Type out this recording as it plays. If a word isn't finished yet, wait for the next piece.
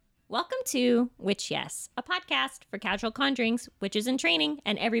Welcome to Witch Yes, a podcast for casual conjurings, witches in training,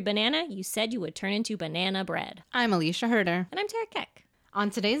 and every banana you said you would turn into banana bread. I'm Alicia Herder. And I'm Tara Keck. On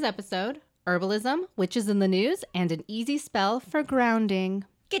today's episode, herbalism, witches in the news, and an easy spell for grounding.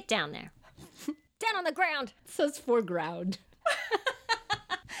 Get down there. Down on the ground. It says for ground.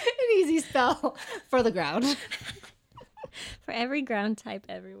 An easy spell for the ground. For every ground type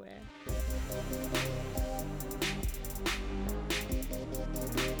everywhere.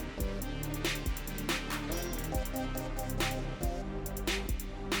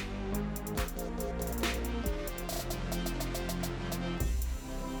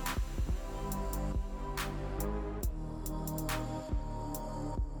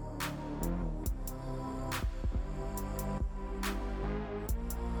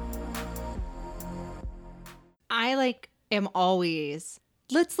 I am always,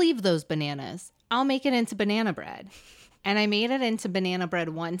 let's leave those bananas. I'll make it into banana bread. And I made it into banana bread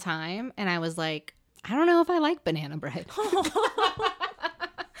one time and I was like, I don't know if I like banana bread.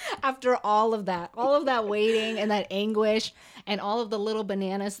 After all of that waiting and that anguish and all of the little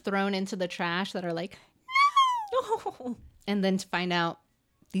bananas thrown into the trash that are like, no. And then to find out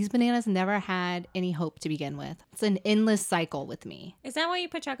these bananas never had any hope to begin with. It's an endless cycle with me. Is that why you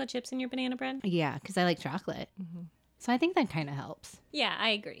put chocolate chips in your banana bread? Yeah, because I like chocolate. Mm-hmm. So I think that kind of helps. Yeah, I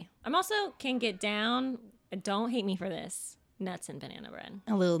agree. I'm also can get down, don't hate me for this, nuts in banana bread.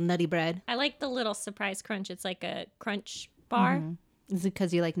 A little nutty bread. I like the little surprise crunch. It's like a crunch bar. Mm-hmm. Is it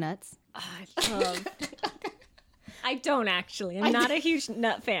because you like nuts? I don't actually. I'm not a huge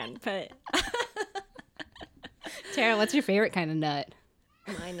nut fan, but... Tara, what's your favorite kind of nut?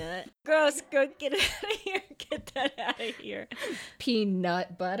 My nut. Gross. Go get it out of here. Get that out of here.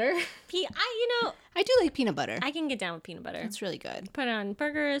 Peanut butter. I do like peanut butter. I can get down with peanut butter. It's really good. Put it on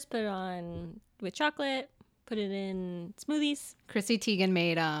burgers, put it on with chocolate, put it in smoothies. Chrissy Teigen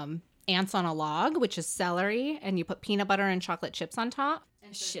made ants on a log, which is celery, and you put peanut butter and chocolate chips on top.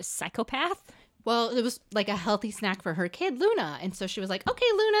 She's a psychopath. Well, it was like a healthy snack for her kid, Luna. And so she was like, okay,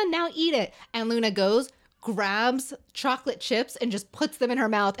 Luna, now eat it. And Luna goes, grabs chocolate chips and just puts them in her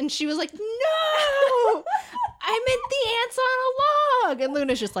mouth. And she was like, no, I meant the ants on a log. And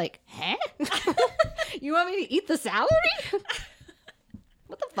Luna's just like, huh? You want me to eat the celery?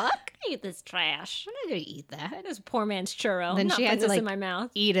 What the fuck? I eat this trash. I'm not going to eat that. This poor man's churro. Then she had to in my mouth.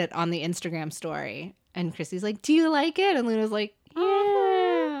 Eat it on the Instagram story. And Chrissy's like, do you like it? And Luna's like,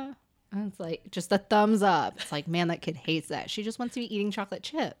 yeah. And it's like, just a thumbs up. It's like, man, that kid hates that. She just wants to be eating chocolate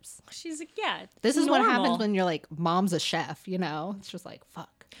chips. She's like, yeah. This is what happens when you're like, mom's a chef, you know? It's just like,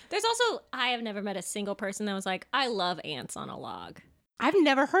 fuck. There's also, I have never met a single person that was like, I love ants on a log. I've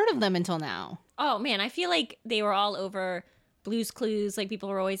never heard of them until now. Oh, man, I feel like they were all over Blue's Clues. Like, people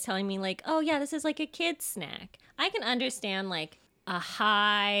were always telling me, like, oh, yeah, this is like a kid's snack. I can understand, like, a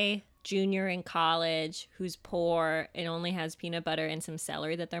high junior in college who's poor and only has peanut butter and some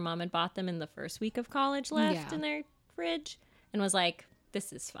celery that their mom had bought them in the first week of college left in their fridge and was like,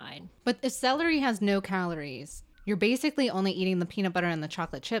 this is fine. But if celery has no calories, you're basically only eating the peanut butter and the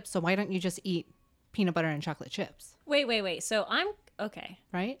chocolate chips. So why don't you just eat peanut butter and chocolate chips? Wait. So I'm okay.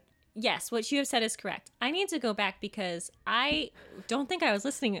 Right? Yes, what you have said is correct. I need to go back because I don't think I was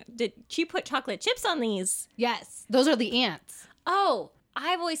listening. Did she put chocolate chips on these? Yes. Those are the ants. Oh,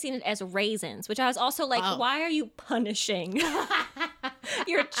 I've always seen it as raisins, which I was also like, why are you punishing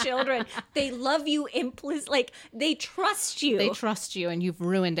your children? They love you like they trust you. They trust you and you've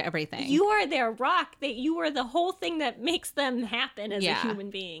ruined everything. You are their rock. You are the whole thing that makes them happen as a human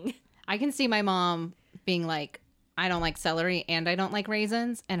being. I can see my mom being like, I don't like celery and I don't like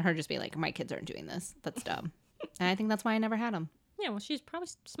raisins. And her just be like, my kids aren't doing this. That's dumb. And I think that's why I never had them. Yeah, well, she's probably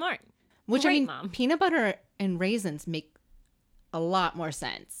smart. Which, Great, I mean, Mom. Peanut butter and raisins make a lot more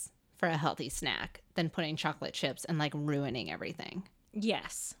sense for a healthy snack than putting chocolate chips and like ruining everything.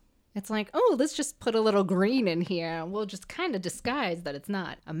 Yes. It's like, oh, let's just put a little green in here and we'll just kind of disguise that it's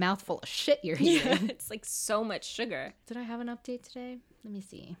not a mouthful of shit you're eating. Yeah, it's like so much sugar. Did I have an update today? Let me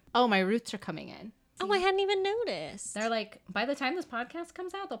see. Oh, my roots are coming in. Oh, I hadn't even noticed. They're like, by the time this podcast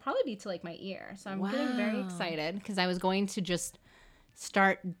comes out, they'll probably be to like my ear. So I'm getting very excited because I was going to just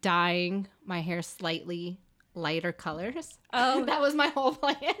start dyeing my hair slightly lighter colors. Oh, that was my whole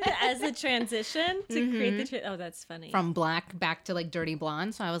plan. As a transition to create the oh, that's funny. From black back to like dirty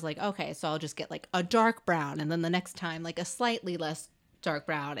blonde. So I was like, okay, so I'll just get like a dark brown and then the next time like a slightly less dark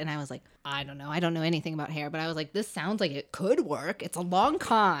brown. And I was like, I don't know anything about hair, but I was like, this sounds like it could work. It's a long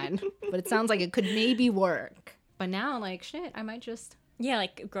con, but it sounds like it could maybe work. But now, like, shit, I might just Yeah,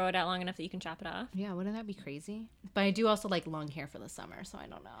 like grow it out long enough that you can chop it off. Yeah, wouldn't that be crazy? But I do also like long hair for the summer, so I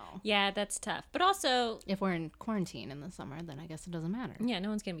don't know. Yeah, that's tough. But also, If we're in quarantine in the summer, then I guess it doesn't matter. yeah, no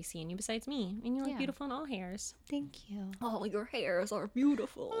one's going to be seeing you besides me. And you look Yeah. beautiful in all hairs. Thank you. Oh, your hairs are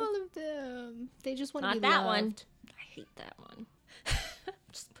beautiful. All of them. They just want to Not be that loved. one. I hate that one.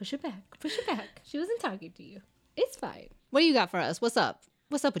 Just push it back. Push it back. She wasn't talking to you. It's fine. What do you got for us? What's up?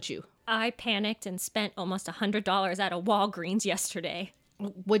 What's up with you? I panicked and spent almost $100 at a Walgreens yesterday.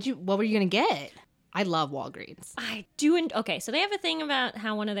 What were you gonna get? I love Walgreens. I do. Okay, so they have a thing about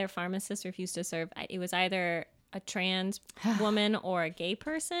how one of their pharmacists refused to serve. It was either a trans woman or a gay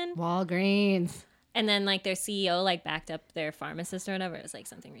person. Walgreens. And then like their CEO like backed up their pharmacist or whatever. It was like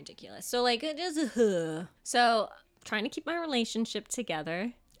something ridiculous. So like it just so trying to keep my relationship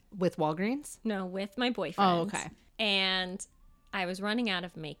together. With Walgreens? No, with my boyfriend. Oh, okay. And I was running out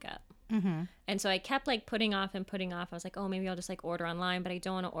of makeup. Mm-hmm. And so I kept like putting off and putting off. I was like, oh, maybe I'll just like order online, but I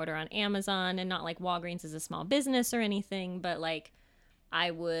don't want to order on Amazon. And not like Walgreens is a small business or anything, but like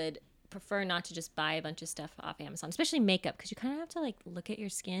I would prefer not to just buy a bunch of stuff off Amazon, especially makeup, because you kind of have to like look at your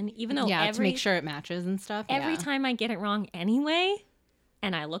skin, even though to make sure it matches and stuff. every Yeah. time I get it wrong anyway,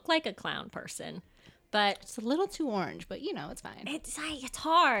 and I look like a clown person. But It's a little too orange, but you know, it's fine. it's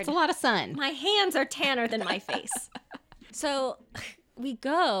hard. It's a lot of sun. My hands are tanner than my face. So we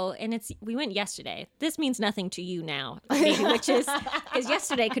go, and we went yesterday. This means nothing to you now, maybe, which is because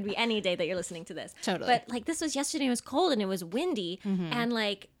yesterday could be any day that you're listening to this. Totally. But like this was yesterday. It was cold and it was windy, and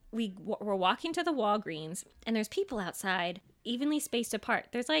like we're walking to the Walgreens, and there's people outside, evenly spaced apart.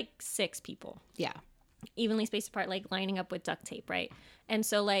 There's like 6 people, Yeah. evenly spaced apart, like lining up with duct tape, right? And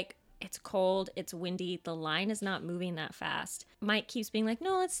so like it's cold, it's windy, the line is not moving that fast. Mike keeps being like,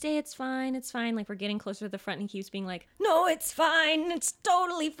 no, let's stay, it's fine. Like we're getting closer to the front, and he keeps being like, no, it's fine, it's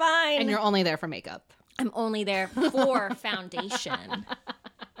totally fine. And you're only there for makeup. I'm only there for foundation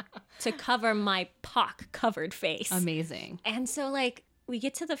to cover my pock covered face. Amazing. And so like we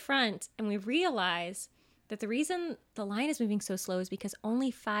get to the front and we realize that the reason the line is moving so slow is because only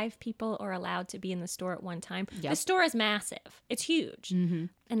 5 people are allowed to be in the store at one time. Yep. The store is massive. It's huge. And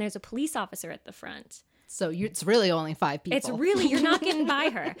there's a police officer at the front. So it's really only 5 people. It's really, you're not getting by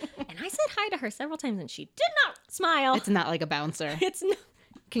her. And I said hi to her several times and she did not smile. It's not like a bouncer. It's no,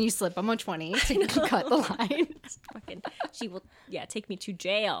 Can you slip them a 20 to cut the line? fucking, she will, take me to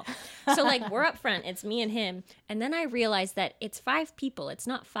jail. So like we're up front, it's me and him. And then I realized that it's 5 people. It's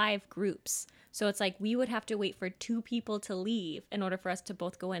not 5 groups. So it's like we would have to wait for 2 people to leave in order for us to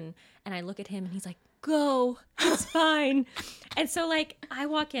both go in. And I look at him and he's like, go, it's fine. And so like I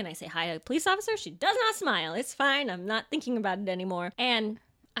walk in, I say hi to the police officer. She does not smile. It's fine. I'm not thinking about it anymore. And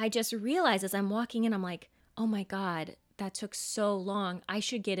I just realized as I'm walking in, I'm like, oh my God, that took so long. I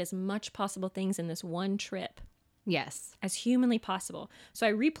should get as much possible things in this one trip Yes. as humanly possible. So I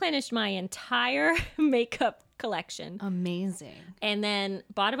replenished my entire makeup collection. Amazing. And then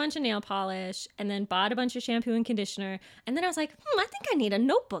bought a bunch of nail polish, and then bought a bunch of shampoo and conditioner. And then I was like, I think I need a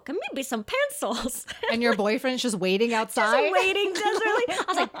notebook and maybe some pencils. And your boyfriend's just waiting outside? Just waiting desperately. I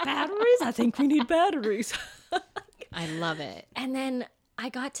was like, batteries? I think we need batteries. I love it. And then I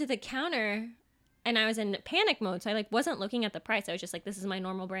got to the counter and I was in panic mode. So I like wasn't looking at the price. I was just like, this is my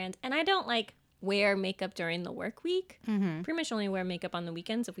normal brand. And I don't like wear makeup during the work week. Pretty much only wear makeup on the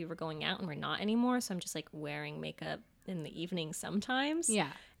weekends if we were going out, and we're not anymore. So I'm just like wearing makeup in the evening sometimes. Yeah.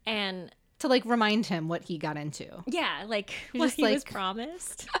 And To like remind him what he got into. yeah, like You're what just he was like-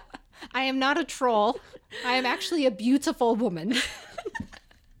 promised. I am not a troll. I am actually a beautiful woman.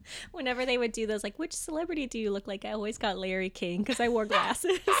 Whenever they would do those, like, which celebrity do you look like? I always got Larry King because I wore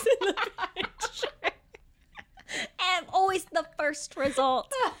glasses in the picture. And always the first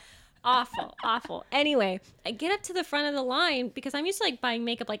result. Awful. Anyway, I get up to the front of the line because I'm used to like buying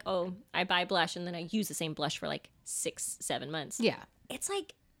makeup, like, oh, I buy blush and then I use the same blush for like 6-7 months. Yeah. It's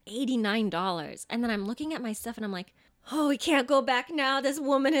like $89. And then I'm looking at my stuff and I'm like, oh, we can't go back now. This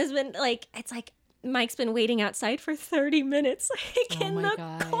woman has been like, it's like Mike's been waiting outside for 30 minutes, like Oh in my the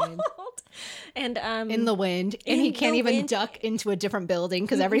God. cold. And In the wind. And In he can't the even wind. duck into a different building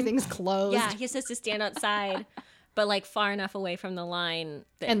because everything's closed. yeah, he just has to stand outside, but like far enough away from the line.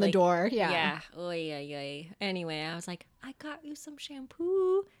 That, And the like, door. Yeah. Yeah. Oy, oy, oy. Anyway, I was like, I got you some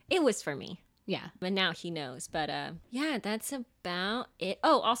shampoo. It was for me. Yeah. But now he knows. But yeah, that's about it.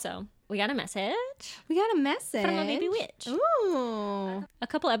 Oh, also, we got a message We got a message from a baby witch. Ooh. A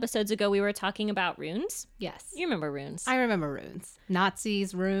couple episodes ago, we were talking about runes. Yes. You remember runes? I remember runes.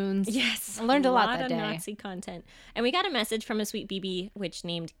 Nazis, runes. Yes. I learned a lot that of day. Nazi content. And we got a message from a sweet BB witch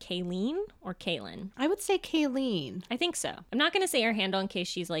named Kayleen or Kaylin. I would say Kayleen. I think so. I'm not going to say her handle in case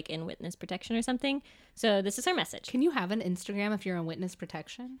she's like in witness protection or something. So this is her message. Can you have an Instagram if you're in witness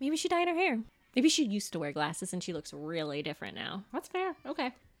protection? Maybe she dyed her hair. Maybe she used to wear glasses and she looks really different now. That's fair.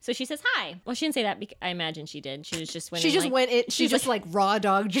 Okay. So she says hi. Well, she didn't say that. I imagine she did. She was just went. She in, just like, went in. She just like raw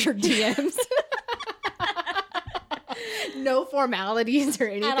dogged your DMs. No formalities or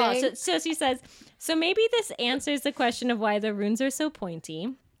anything. at all. So she says, so maybe this answers the question of why the runes are so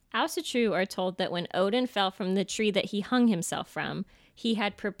pointy. Asatru are told that when Odin fell from the tree that he hung himself from, he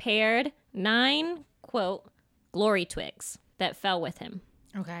had prepared 9, quote, glory twigs that fell with him.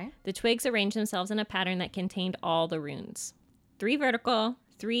 Okay. The twigs arranged themselves in a pattern that contained all the runes. 3 vertical,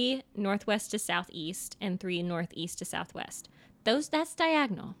 3 northwest to southeast, and 3 northeast to southwest. That's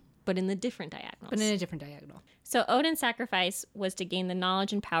diagonal, but in the different diagonals. But in a different diagonal. So Odin's sacrifice was to gain the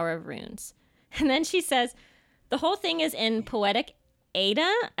knowledge and power of runes. And then she says, the whole thing is in Poetic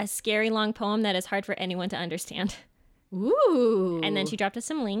Ada, a scary long poem that is hard for anyone to understand. Ooh. And then she dropped us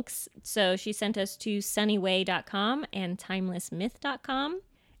some links. So she sent us to sunnyway.com and timelessmyth.com.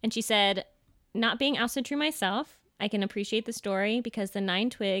 And she said, not being Asatru myself, I can appreciate the story because the 9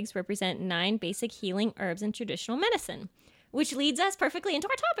 twigs represent 9 basic healing herbs in traditional medicine, which leads us perfectly into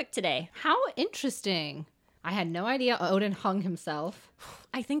our topic today. How interesting. I had no idea Odin hung himself.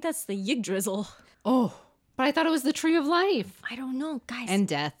 I think that's the Yggdrasil. Oh, but I thought it was the tree of life. I don't know, guys. And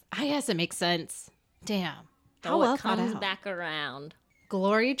death. I guess it makes sense. Damn. How Oh, well it comes thought out. back around.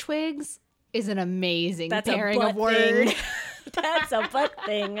 Glory twigs is an amazing That's a pairing butt of words. thing. That's a butt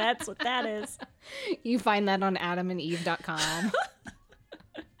thing. That's what that is. You find that on adamandeve.com.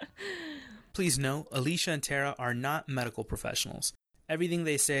 Please note, Alicia and Tara are not medical professionals. Everything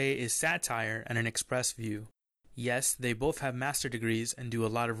they say is satire and an express view. Yes, they both have master degrees and do a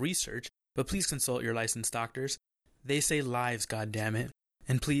lot of research, but please consult your licensed doctors. They say lives, goddammit.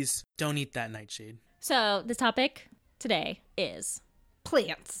 And please, don't eat that nightshade. So the topic today is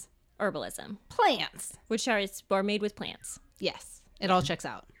Plants. herbalism, Plants. which are made with plants. Yes. It all checks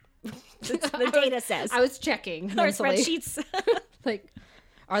out. The data says. I was checking. Our mentally. spreadsheets. Like,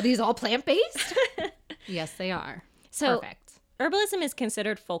 are these all plant-based? Yes, they are. So Perfect. herbalism is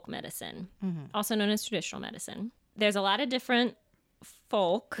considered folk medicine, also known as traditional medicine. There's a lot of different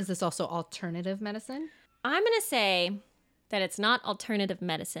folk. Is this also alternative medicine? I'm going to say that it's not alternative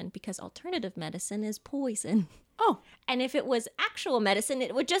medicine because alternative medicine is poison. Oh. And if it was actual medicine,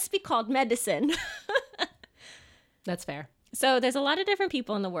 it would just be called medicine. That's fair. So there's a lot of different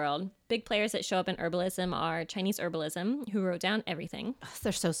people in the world. Big players that show up in herbalism are Chinese herbalism, who wrote down everything. Ugh,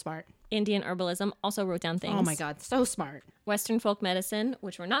 they're so smart. Indian herbalism also wrote down things. Oh my God, so smart. Western folk medicine,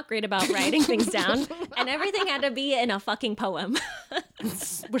 which were not great about writing things down. And everything had to be in a fucking poem.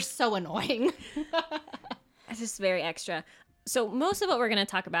 We're so annoying. It's just very extra. So most of what we're going to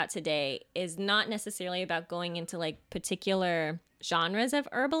talk about today is not necessarily about going into like particular genres of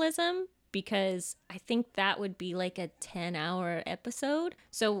herbalism, because I think that would be like a 10-hour episode.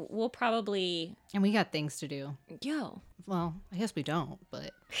 So we'll probably... And we got things to do. Yo. Well, I guess we don't,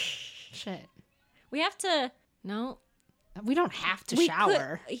 but shit. We have to... No. We don't have to We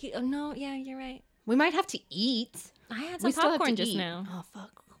shower. No, yeah, you're right. We might have to eat. I had We some still have to popcorn just eat. now. Oh,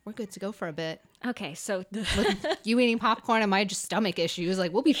 fuck. We're good to go for a bit. Okay, so... With you eating popcorn and my just stomach issues,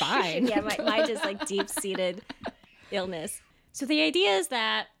 like, we'll be fine. yeah, my just like deep-seated illness. So the idea is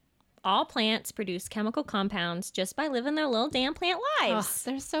that all plants produce chemical compounds just by living their little damn plant Ugh, lives.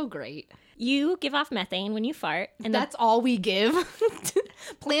 they're so great. You give off methane when you fart, and That's all we give.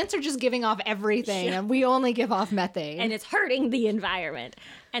 Plants are just giving off everything, and we only give off methane. and it's hurting the environment.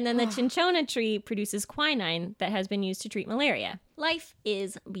 And then the cinchona tree produces quinine that has been used to treat malaria. Life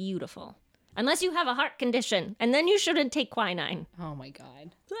is beautiful. Unless you have a heart condition, and then you shouldn't take quinine. Oh my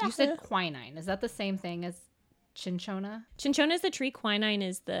God. You said quinine. Is that the same thing as cinchona? Cinchona is the tree, quinine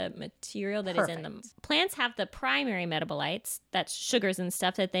is the material that is in them. Perfect. Plants have the primary metabolites, that's sugars and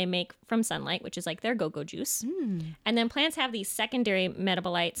stuff that they make from sunlight, which is like their go-go juice. And then plants have these secondary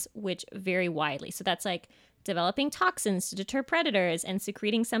metabolites, which vary widely. So that's like developing toxins to deter predators and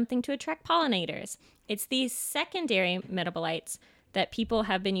secreting something to attract pollinators. It's these secondary metabolites that people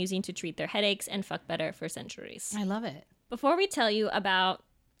have been using to treat their headaches and fuck better for centuries. I love it. Before we tell you about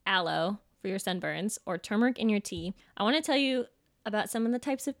aloe for your sunburns or turmeric in your tea, I want to tell you about some of the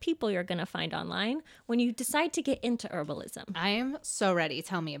types of people you're going to find online when you decide to get into herbalism. I am so ready.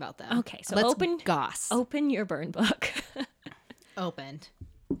 Tell me about them. Okay, so Let's open goss. your burn book. Opened.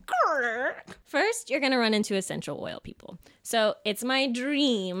 First, you're going to run into essential oil people. So it's my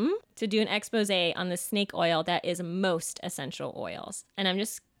dream to do an expose on the snake oil that is most essential oils. And I'm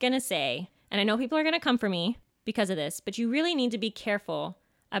just going to say, and I know people are going to come for me because of this, but you really need to be careful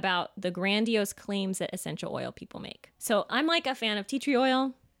about the grandiose claims that essential oil people make. So I'm like a fan of tea tree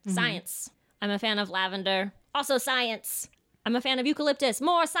oil, science. I'm a fan of lavender, also science. I'm a fan of eucalyptus,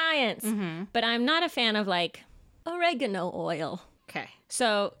 more science. But I'm not a fan of like oregano oil. Okay.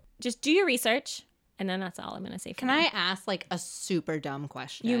 So just do your research, and then that's all I'm going to say for Can now. I ask like a super dumb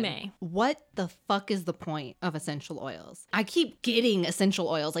question? You may. What the fuck is the point of essential oils? I keep getting essential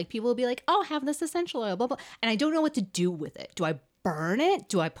oils. Like people will be like, oh, have this essential oil, blah, blah. And I don't know what to do with it. Do I burn it?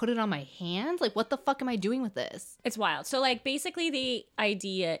 Do I put it on my hands? Like, what the fuck am I doing with this? It's wild. So, like, basically the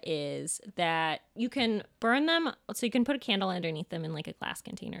idea is that you can burn them. So you can put a candle underneath them in like a glass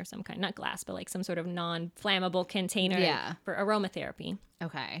container of some kind. Not glass, but like some sort of non-flammable container for aromatherapy.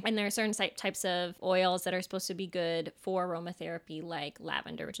 Okay. And there are certain types of oils that are supposed to be good for aromatherapy, like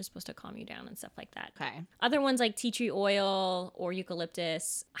lavender, which is supposed to calm you down and stuff like that. Okay. Other ones like tea tree oil or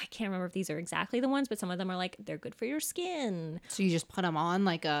eucalyptus. I can't remember if these are exactly the ones, but some of them are like, they're good for your skin. So you just put them on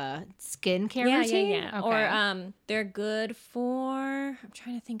like a skincare Yeah, routine? yeah. Okay. Or they're good for, I'm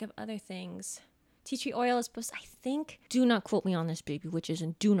trying to think of other things. Tea tree oil is supposed to, I think, do not quote me on this, baby witches,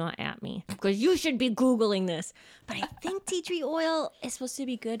 and do not at me, because you should be Googling this. But I think tea tree oil is supposed to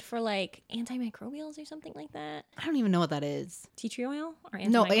be good for like antimicrobials or something like that. I don't even know what that is. Tea tree oil? Or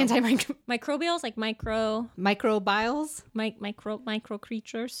No, microbials, like microbials? micro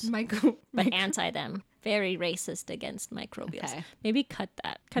creatures, Micro. but anti them. Very racist against microbials. Okay. Maybe cut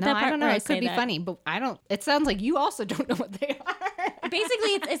that. Cut No, that part I don't know. where It could say be that. funny, but I don't. It sounds like you also don't know what they are.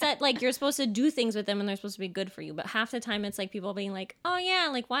 Basically, it's that like you're supposed to do things with them and they're supposed to be good for you. But half the time, it's like people being like, "Oh yeah,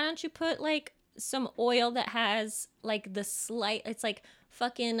 like why don't you put like some oil that has like the slight? It's like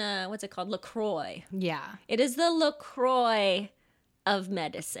fucking what's it called? LaCroix. Yeah. It is the LaCroix of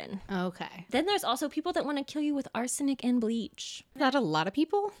medicine. Okay. Then there's also people that want to kill you with arsenic and bleach. Is that a lot of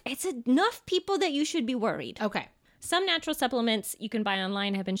people? It's enough people that you should be worried. Okay. Some natural supplements you can buy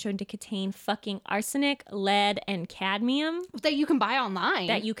online have been shown to contain fucking arsenic, lead, and cadmium That you can buy online.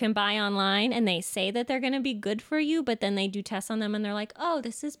 that you can buy online, and they say that they're going to be good for you, but then they do tests on them and they're like, oh,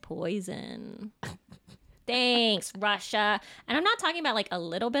 this is poison. Thanks, Russia. And I'm not talking about like a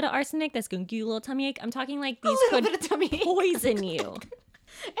little bit of arsenic that's going to give you a little tummy ache. I'm talking like these little could bit of tummy ache. poison you.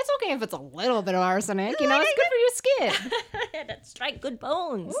 It's okay if it's a little bit of arsenic. You know, it's good for your skin. That strike good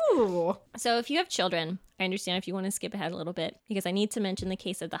bones. Ooh. So if you have children, I understand if you want to skip ahead a little bit, because I need to mention the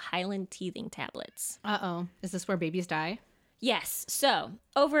case of the Highland teething tablets. Uh-oh. Is this where babies die? Yes. So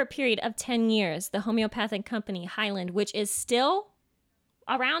over a period of 10 years, the homeopathic company Highland, which is still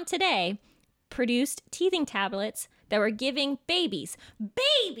around today, produced teething tablets that were giving babies,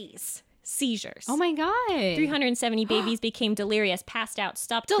 seizures. Oh my God. 370 babies became delirious, passed out,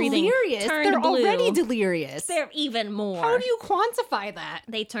 stopped breathing, Delirious? turned They're blue. already delirious. They're even more. How do you quantify that?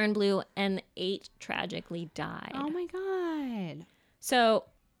 They turned blue and 8 tragically died. Oh my God. So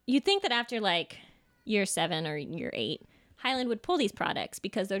you'd think that after like year 7 or year 8, Highland would pull these products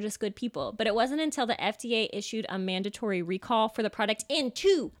because they're just good people. But it wasn't until the FDA issued a mandatory recall for the product in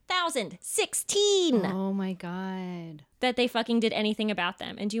 2016 Oh my God. that they fucking did anything about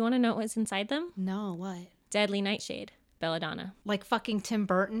them. And do you want to know what was inside them? No, what? Deadly nightshade, belladonna. Like fucking Tim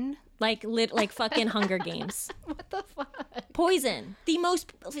Burton? Like fucking Hunger Games. What the fuck? Poison. The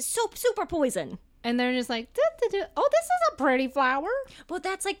most, super poison. And they're just like, oh, this is a pretty flower. Well,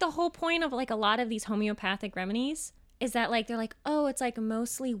 that's like the whole point of like a lot of these homeopathic remedies is that like they're like, oh, it's like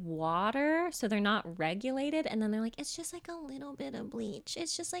mostly water, so they're not regulated. And then they're like, it's just like a little bit of bleach.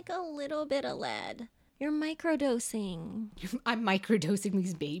 It's just like a little bit of lead. You're microdosing. I'm microdosing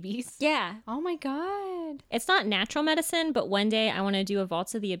these babies. Yeah. Oh my God. It's not natural medicine, but one day I want to do a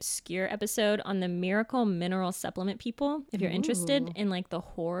Vaults of the Obscure episode on the miracle mineral supplement people. If you're interested in like the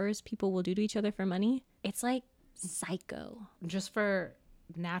horrors people will do to each other for money, it's like psycho. Just for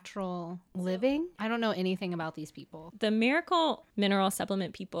natural living? I don't know anything about these people. The miracle mineral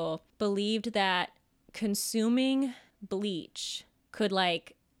supplement people believed that consuming bleach could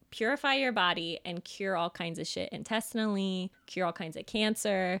like purify your body and cure all kinds of shit intestinally, cure all kinds of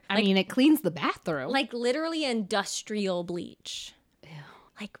cancer. I mean, it cleans the bathroom. Like literally industrial bleach. Ew.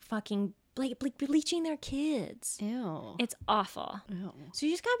 Like fucking bleaching their kids. Ew. It's awful. Ew. So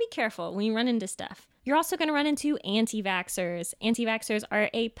you just gotta be careful when you run into stuff. You're also gonna run into anti-vaxxers. Anti-vaxxers are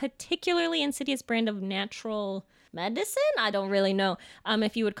a particularly insidious brand of natural medicine? I don't really know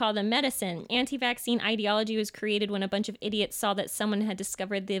if you would call them medicine. Anti-vaccine ideology was created when a bunch of idiots saw that someone had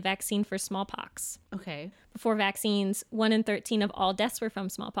discovered the vaccine for smallpox. Okay. Before vaccines, 1 in 13 of all deaths were from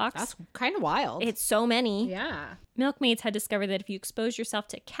smallpox. That's kind of wild. It's so many. Yeah. Milkmaids had discovered that if you expose yourself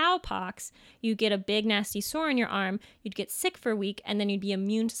to cowpox, you get a big nasty sore on your arm, you'd get sick for a week, and then you'd be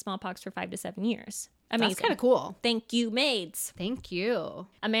immune to smallpox for 5 to 7 years. Amazing. That's kind of cool. Thank you, maids. Thank you.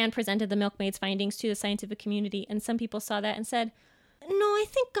 A man presented the milkmaids' findings to the scientific community, and some people saw that and said, no, I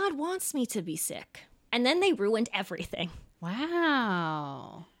think God wants me to be sick. And then they ruined everything.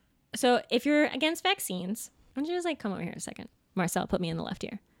 Wow. So if you're against vaccines, why don't you just like come over here a second? Marcel, put me in the left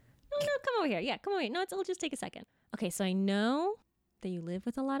ear. No, come over here. Yeah, come over here. No, it'll just take a second. Okay, so I know that you live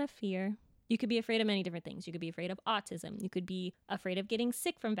with a lot of fear. You could be afraid of many different things. You could be afraid of autism. You could be afraid of getting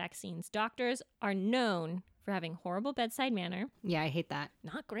sick from vaccines. Doctors are known for having horrible bedside manner. Yeah, I hate that.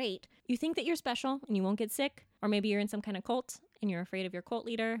 Not great. You think that you're special and you won't get sick, or maybe you're in some kind of cult and you're afraid of your cult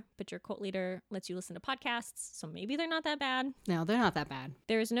leader, but your cult leader lets you listen to podcasts, so maybe they're not that bad. No, they're not that bad.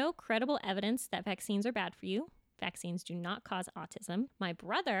 There is no credible evidence that vaccines are bad for you. Vaccines do not cause autism. My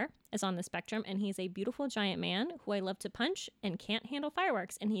brother is on the spectrum, and he's a beautiful giant man who I love to punch and can't handle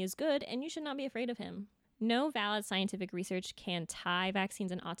fireworks, and he is good, and you should not be afraid of him. No valid scientific research can tie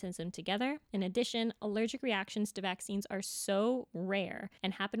vaccines and autism together. In addition, allergic reactions to vaccines are so rare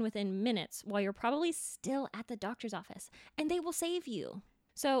and happen within minutes while you're probably still at the doctor's office, and they will save you.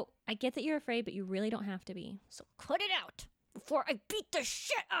 So I get that you're afraid, but you really don't have to be. So cut it out before I beat the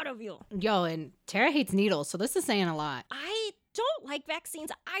shit out of you. Yo, and Tara hates needles, so this is saying a lot. I don't like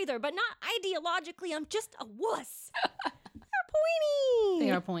vaccines either, but not ideologically. I'm just a wuss. They're pointy.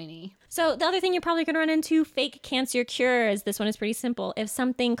 They are pointy. So the other thing you're probably going to run into, fake cancer cures. This one is pretty simple. If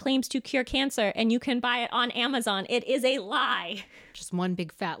something claims to cure cancer and you can buy it on Amazon, it is a lie. Just one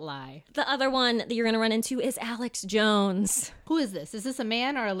big fat lie. The other one that you're going to run into is Alex Jones. Who is this? Is this a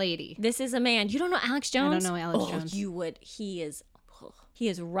man or a lady? This is a man. You don't know Alex Jones? I don't know Alex Jones. You would. He is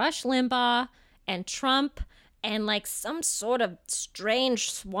Rush Limbaugh and Trump and like some sort of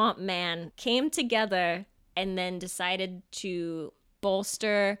strange swamp man came together and then decided to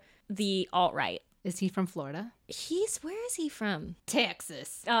bolster the alt-right. Is he from Florida? Where is he from?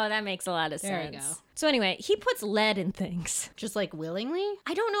 Texas. Oh, that makes a lot of There sense. you go. So anyway, he puts lead in things. Just like willingly?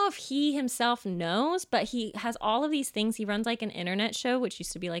 I don't know if he himself knows, but he has all of these things. He runs like an internet show, which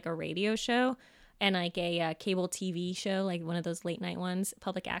used to be like a radio show and like a cable TV show, like one of those late night ones,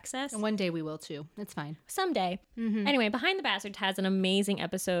 public access. And one day we will too. It's fine. Someday. Anyway, Behind the Bastards has an amazing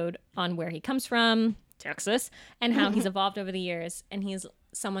episode on where he comes from, Texas, and how he's evolved over the years. And he's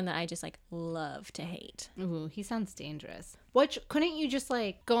someone that I just like love to hate. Ooh, he sounds dangerous. Which, couldn't you just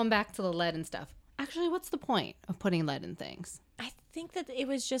like, going back to the lead and stuff, actually, what's the point of putting lead in things? I think that it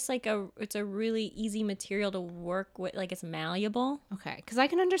was just like it's a really easy material to work with, like it's malleable. Okay, because I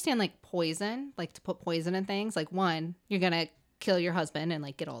can understand like poison, like to put poison in things. Like one, you're going to kill your husband and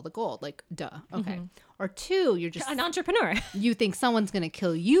like get all the gold. Like, duh. Okay. Or two, you're just An entrepreneur. you think someone's going to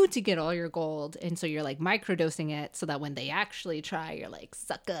kill you to get all your gold. And so you're like microdosing it so that when they actually try, you're like,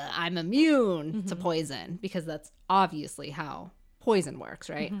 sucker, I'm immune to poison, because that's obviously how poison works,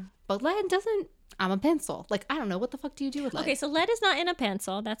 right? But lead doesn't. I'm a pencil. Like, I don't know. What the fuck do you do with lead? Okay, so lead is not in a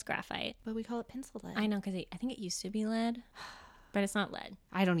pencil. That's graphite. But we call it pencil lead. I know, because I think it used to be lead, but it's not lead.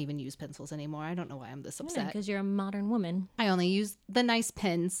 I don't even use pencils anymore. I don't know why I'm this upset. Because you're a modern woman. I only use the nice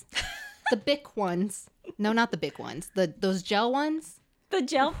pens. The Bic ones. No, not the Bic ones. Those gel ones. The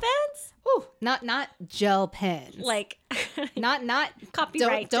gel pens? Ooh, not gel pens. Like, not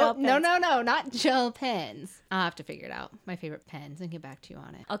copyright don't, gel no, pens. not gel pens. I'll have to figure it out. My favorite pens and get back to you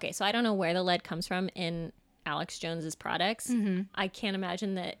on it. Okay, so I don't know where the lead comes from in Alex Jones's products. I can't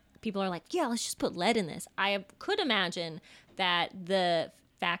imagine that people are like, yeah, let's just put lead in this. I could imagine that the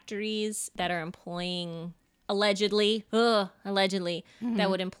factories that are employing allegedly, that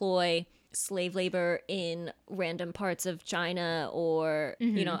would employ slave labor in random parts of China or,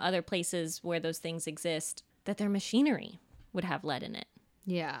 you know, other places where those things exist, that their machinery would have lead in it.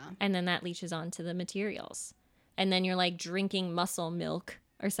 Yeah. And then that leaches onto the materials. And then you're like drinking muscle milk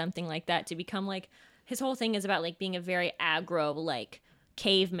or something like that to become like, his whole thing is about like being a very aggro, like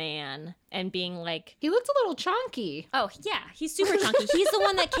caveman and being like, He looked a little chonky. oh yeah, he's super chunky. He's the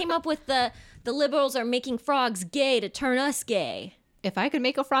one that came up with the liberals are making frogs gay to turn us gay. If I could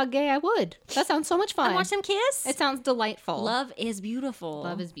make a frog gay, I would. That sounds so much fun. And watch them kiss. It sounds delightful. Love is beautiful.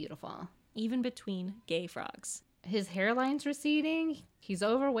 Love is beautiful. Even between gay frogs. His hairline's receding. He's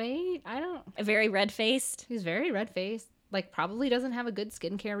overweight. Very red-faced. He's very red-faced. Like, probably doesn't have a good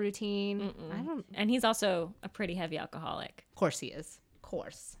skincare routine. And he's also a pretty heavy alcoholic. Of course he is. Of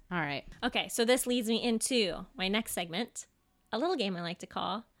course. All right. Okay, so this leads me into my next segment, a little game I like to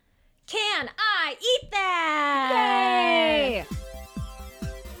call Can I Eat That? Yay!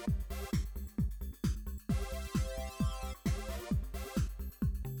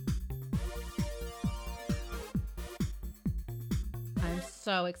 I'm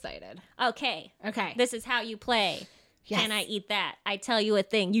so excited. Okay, Okay. this is how you play. Yes. Can I eat that? I tell you a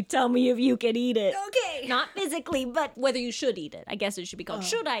thing. You tell me if you can eat it. Okay. Not physically, but whether you should eat it. I guess it should be called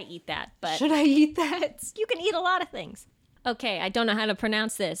Should I Eat That? But Should I eat that? you can eat a lot of things. Okay, I don't know how to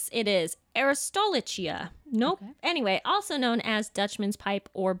pronounce this. It is Aristolochia. Nope. Okay. Anyway, also known as Dutchman's pipe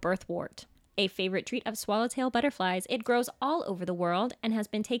or birthwort. A favorite treat of swallowtail butterflies, it grows all over the world and has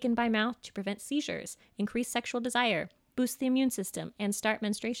been taken by mouth to prevent seizures, increase sexual desire, boost the immune system, and start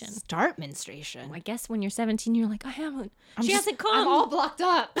menstruation. Start menstruation. I guess when you're 17, you're like, I haven't. She just- hasn't come. I'm all blocked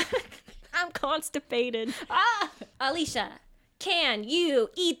up. I'm constipated. Alicia, can you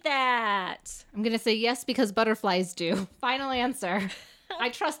eat that? I'm going to say yes because butterflies do. Final answer. I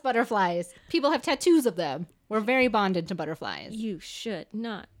trust butterflies. People have tattoos of them. We're very bonded to butterflies. You should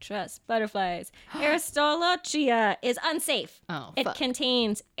not trust butterflies. Aristolochia is unsafe. Oh, It fuck.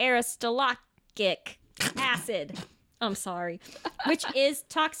 contains aristolochic acid. I'm sorry. Which is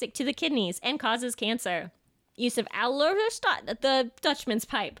toxic to the kidneys and causes cancer. Use of allorestat, the Dutchman's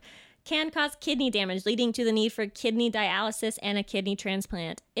pipe, can cause kidney damage, leading to the need for kidney dialysis and a kidney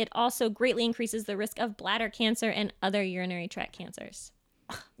transplant. It also greatly increases the risk of bladder cancer and other urinary tract cancers.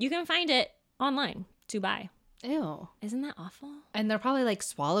 You can find it online to buy. Ew. Isn't that awful? And they're probably like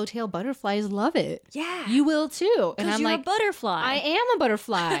swallowtail butterflies love it. Yeah. You will too. And Because I'm you're like, a butterfly. I am a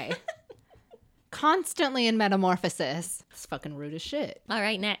butterfly. Constantly in metamorphosis. It's fucking rude as shit. All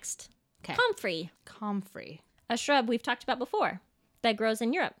right, next. Okay. Comfrey, Comfrey. a shrub we've talked about before that grows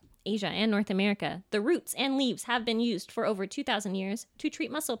in Europe, Asia, and North America. The roots and leaves have been used for over 2,000 years to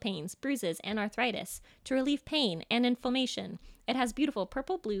treat muscle pains, bruises, and arthritis, to relieve pain and inflammation. It has beautiful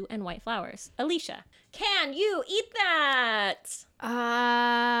purple, blue, and white flowers. Alicia, can you eat that?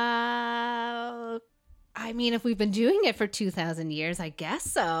 I mean, if we've been doing it for 2,000 years, I guess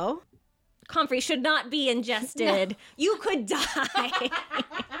so. Comfrey should not be ingested. You could die.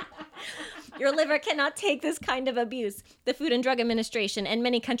 Your liver cannot take this kind of abuse. The Food and Drug Administration and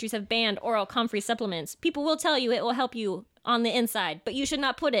many countries have banned oral comfrey supplements. People will tell you it will help you on the inside, but you should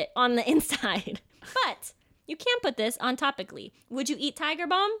not put it on the inside. But you can put this on topically. Would you eat Tiger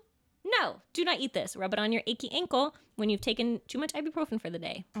Balm? No, do not eat this. Rub it on your achy ankle when you've taken too much ibuprofen for the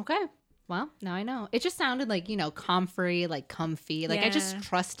day. Okay. Well, now I know. It just sounded like, comfrey, like comfy. Like I just Yeah.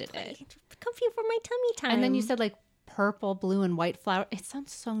 trusted it. Comfy for my tummy time. And then you said like purple, blue, and white flower. It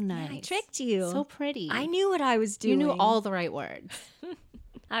sounds so nice. I tricked you. So pretty. I knew what I was doing. You knew all the right words.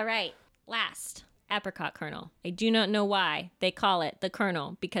 All right, last, apricot kernel. I do not know why they call it the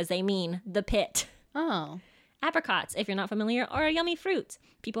kernel, because they mean the pit. Oh. Apricots, if you're not familiar, are a yummy fruit.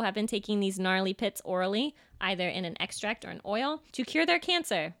 People have been taking these gnarly pits orally, either in an extract or an oil, to cure their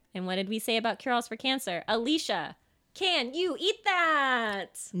cancer. And what did we say about cure-alls for cancer? Alicia, can you eat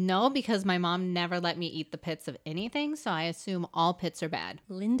that? No, because my mom never let me eat the pits of anything, so I assume all pits are bad.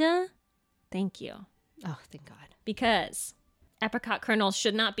 Linda, thank you. Oh, thank God. Because apricot kernels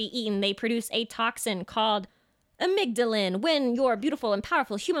should not be eaten. They produce a toxin called amygdalin. When your beautiful and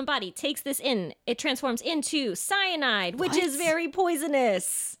powerful human body takes this in, it transforms into cyanide, which is What? very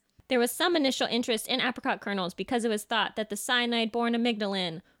poisonous. There was some initial interest in apricot kernels because it was thought that the cyanide-born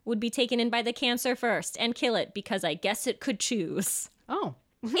amygdalin would be taken in by the cancer first and kill it, because I guess it could choose. Oh.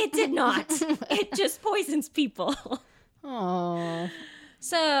 It did not. It just poisons people. Oh.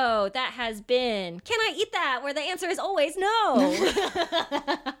 So that has been, can I eat that? Where the answer is always no.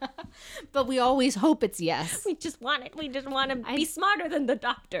 But we always hope it's yes. We just want it. We just want to be smarter than the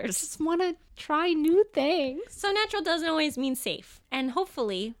doctors. Just want to try new things. So natural doesn't always mean safe. And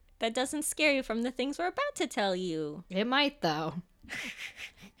hopefully that doesn't scare you from the things we're about to tell you. It might, though.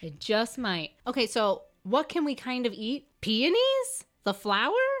 It just might. Okay, so what can we kind of eat? Peonies? The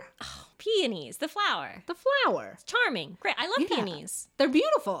flower? Peonies, the flower. The flower. Charming. Great. I love Yeah. peonies. They're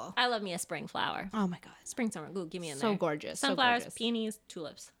beautiful. I love me a spring flower. Oh my God. Spring, summer. Ooh, give me in So there. gorgeous. So Sunflowers, gorgeous. peonies,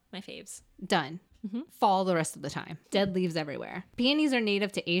 tulips. My faves. Done. Fall the rest of the time. Dead leaves everywhere. Peonies are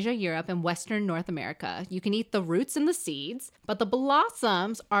native to Asia, Europe, and Western North America. You can eat the roots and the seeds, but the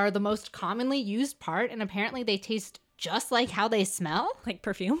blossoms are the most commonly used part, and apparently they taste just like how they smell. Like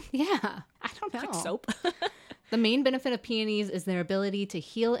perfume. Yeah. I don't know. Like soap. The main benefit of peonies is their ability to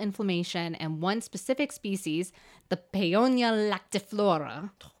heal inflammation, and one specific species, the Paeonia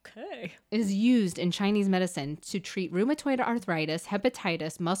lactiflora, Okay. is used in Chinese medicine to treat rheumatoid arthritis,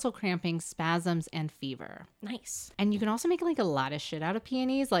 hepatitis, muscle cramping, spasms, and fever. Nice. And you can also make like a lot of shit out of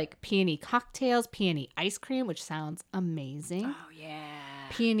peonies, like peony cocktails, peony ice cream, which sounds amazing. Oh, yeah.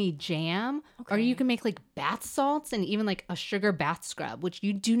 Peony jam, or Okay. you can make like bath salts and even like a sugar bath scrub, which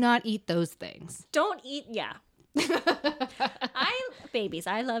you do not eat those things. Don't eat, yeah. Babies,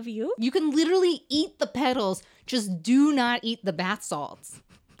 I love you. You can literally eat the petals, just do not eat the bath salts.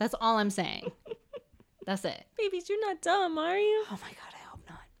 That's all I'm saying. That's it. Babies, you're not dumb, are you? Oh my God, I hope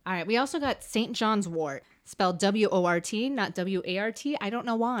not. All right, we also got St. John's wort, spelled W-O-R-T, not W-A-R-T. I don't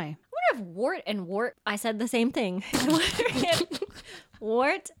know why. I wonder if wart and wart, I said the same thing. I wonder if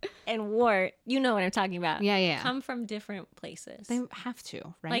wart and wart, you know what I'm talking about. Yeah. Come from different places. They have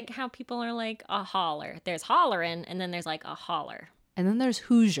to, right? Like how people are like a holler. There's hollering, and then there's like a holler. And then there's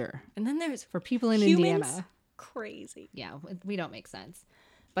Hoosier And then there's for people in humans. Indiana. Crazy. Yeah, we don't make sense.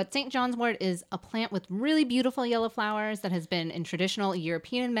 But St. John's wort is a plant with really beautiful yellow flowers that has been in traditional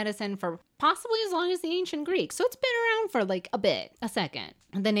European medicine for possibly as long as the ancient Greeks. So it's been around for like a second.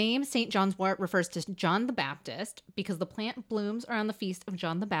 The name St. John's wort refers to John the Baptist because the plant blooms around the feast of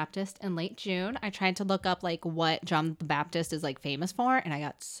John the Baptist in late June. I tried to look up like what John the Baptist is like famous for, and I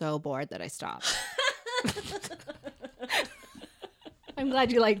got so bored that I stopped. I'm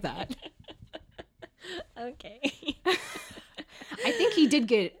glad you like that. Okay. I think he did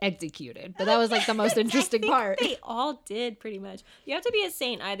get executed, but that was like the most interesting part. They all did pretty much. You have to be a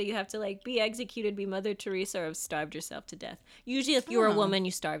saint. Either you have to like be executed, be Mother Teresa, or have starved yourself to death. Usually if you were a woman,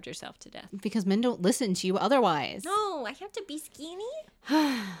 you starved yourself to death. Because men don't listen to you otherwise. No, I have to be skinny.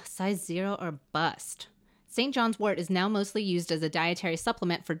 Size 0 or bust. St. John's wort is now mostly used as a dietary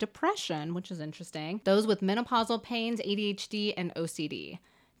supplement for depression, which is interesting. Those with menopausal pains, ADHD, and OCD.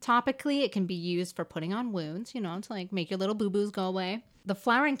 Topically, it can be used for putting on wounds, to like make your little boo-boos go away. The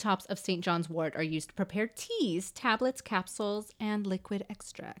flowering tops of St. John's wort are used to prepare teas, tablets, capsules, and liquid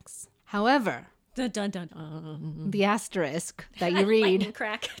extracts. However, Dun, dun, dun, dun. the asterisk that you read Lightning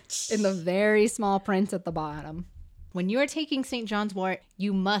crack. in the very small print at the bottom. When you are taking St. John's wort,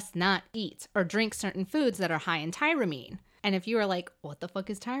 you must not eat or drink certain foods that are high in tyramine. And if you are like, what the fuck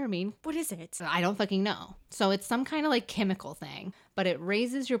is tyramine? What is it? I don't fucking know. So it's some kind of like chemical thing, but it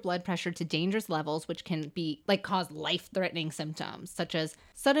raises your blood pressure to dangerous levels, which can be like cause life-threatening symptoms such as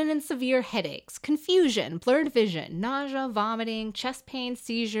sudden and severe headaches, confusion, blurred vision, nausea, vomiting, chest pain,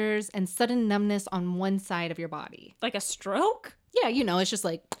 seizures, and sudden numbness on one side of your body. Like a stroke? Yeah, it's just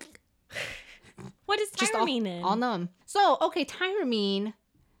like What is just tyramine in? all numb. So, okay, tyramine,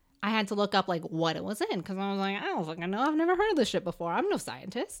 I had to look up like what it was in because I was like, I don't fucking know. I've never heard of this shit before. I'm no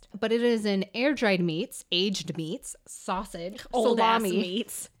scientist. But it is in air-dried meats, aged meats, sausage, Old ass salami,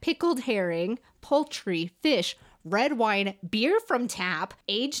 meats. pickled herring, poultry, fish, red wine, beer from tap,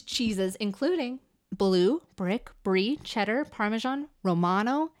 aged cheeses, including blue, brick, brie, cheddar, parmesan,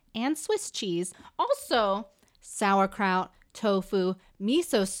 romano, and Swiss cheese. Also, sauerkraut, tofu,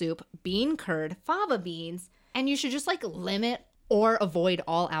 miso soup, bean curd, fava beans, and you should just like limit or avoid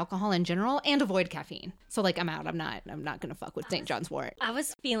all alcohol in general and avoid caffeine. So like I'm out. I'm not gonna fuck with St. John's wort. I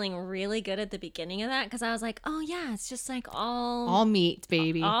was feeling really good at the beginning of that because I was like, oh yeah, it's just like All meat,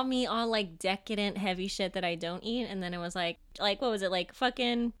 baby. all meat, all like decadent heavy shit that I don't eat. And then it was like what was it? Like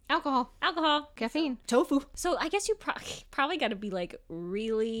fucking Alcohol, alcohol. caffeine, tofu. So I guess you probably got to be like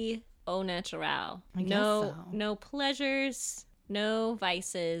really au natural. I guess no, so. no pleasures, no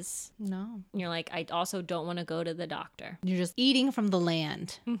vices. No. And you're like, I also don't want to go to the doctor. You're just eating from the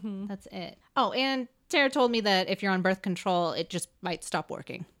land. Mm-hmm. That's it. Oh, and Tara told me that if you're on birth control, it just might stop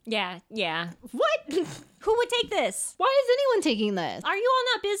working. Yeah. What? Who would take this? Why is anyone taking this? Are you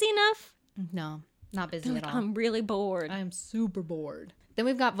all not busy enough? No, not busy Like, at all. I'm really bored. I'm super bored. Then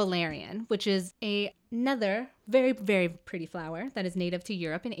we've got valerian, which is another very, very pretty flower that is native to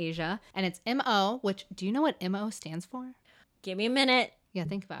Europe and Asia. And it's MO, which, do you know what MO stands for? Give me a minute. Yeah,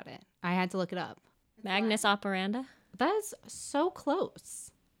 think about it. I had to look it up. Magnus operanda. That's so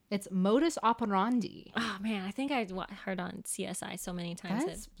close. It's modus operandi. Oh man, I think I heard on CSI so many times.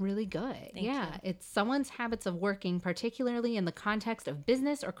 That's really good. Thank yeah, you. it's someone's habits of working, particularly in the context of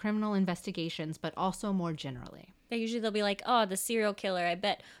business or criminal investigations, but also more generally. They'll be like, oh, the serial killer. I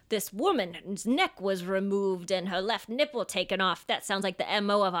bet this woman's neck was removed and her left nipple taken off. That sounds like the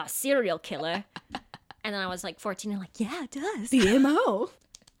MO of a serial killer. And then I was like 14 and like, yeah, it does. The MO.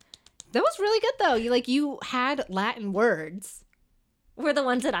 That was really good though. You had Latin words. Were the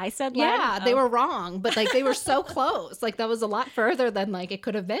ones that I said Yeah, Latin? they Oh. were wrong, but like they were so close. Like that was a lot further than like it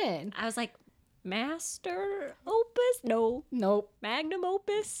could have been. I was like, master opus? No. Nope. Magnum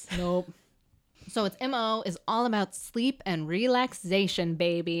opus? Nope. So its MO is all about sleep and relaxation,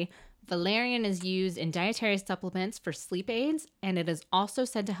 baby. Valerian is used in dietary supplements for sleep aids, and it is also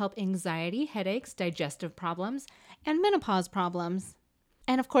said to help anxiety, headaches, digestive problems, and menopause problems.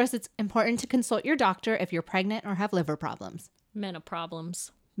 And of course, it's important to consult your doctor if you're pregnant or have liver problems.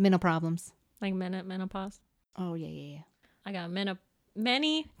 Menopause. Menopause. Like menopause. Oh, yeah. I got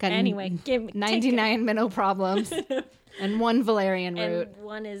many. Got Anyway, give me 99 menopauses and 1 valerian root. And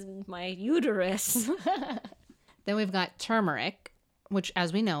one is my uterus. Then we've got turmeric, which,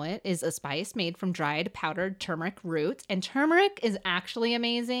 as we know it, is a spice made from dried powdered turmeric root. And turmeric is actually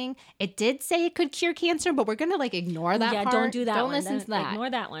amazing. It did say it could cure cancer, but we're going to ignore that Yeah, part. don't do that Don't one. listen to that. Ignore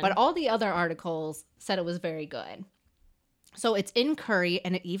that one. But all the other articles said it was very good. So it's in curry,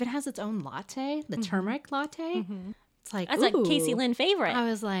 and it even has its own latte, the turmeric latte. It's like, That's like Casey Lynn favorite. I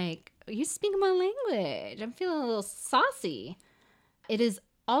was like, you speak my language. I'm feeling a little saucy. It is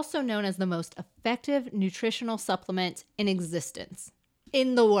also known as the most effective nutritional supplement in existence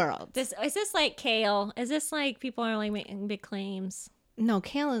in the world. Is this like kale? Is this like people are like making big claims? No,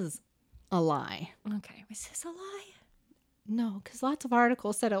 kale is a lie. Okay, is this a lie? No, because lots of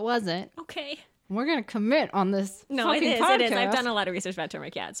articles said it wasn't. Okay. We're going to commit on this No, it fucking is. podcast. It is. I've done a lot of research about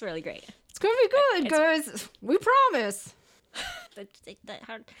turmeric. Yeah, it's really great. It's going to be good, guys. We promise.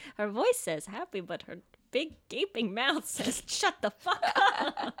 Her voice says happy, but her big gaping mouth says shut the fuck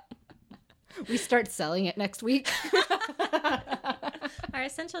up. We start selling it next week. Our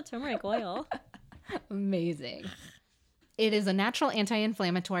essential turmeric oil. Amazing. It is a natural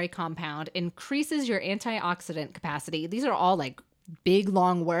anti-inflammatory compound, increases your antioxidant capacity. These are all like big,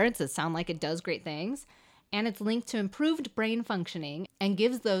 long words that sound like it does great things. And it's linked to improved brain functioning and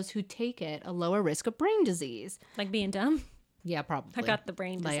gives those who take it a lower risk of brain disease. Like being dumb. Yeah, probably. I got the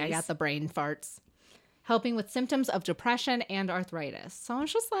brain disease. Like I got the brain farts. Helping with symptoms of depression and arthritis. So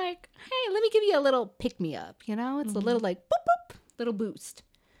it's just like, hey, let me give you a little pick-me-up, you know? It's a little like, boop, boop, little boost.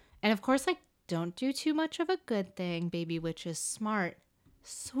 And of course, like, don't do too much of a good thing, baby witches. Smart,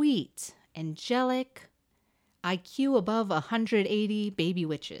 sweet, angelic, IQ above 180 baby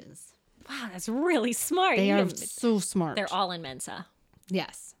witches. Wow, that's really smart. They You are didn't- so smart. They're all in Mensa.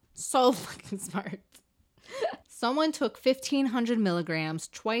 Yes. So fucking smart. Someone took 1,500 milligrams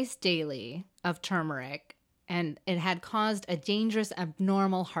twice daily of turmeric, and it had caused a dangerous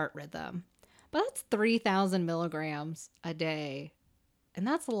abnormal heart rhythm. But that's 3,000 milligrams a day. And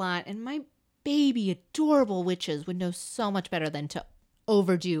that's a lot. And my baby, adorable witches would know so much better than to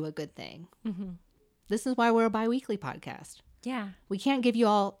overdo a good thing. Mm-hmm. This is why we're a bi-weekly podcast. Yeah. We can't give you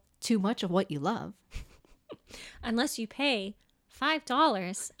all too much of what you love. Unless you pay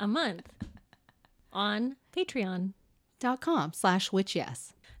 $5 a month on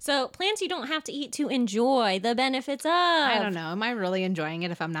Patreon.com/.com/witchyes. So plants you don't have to eat to enjoy the benefits of. I don't know. Am I really enjoying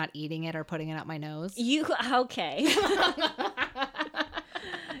it if I'm not eating it or putting it up my nose? You okay?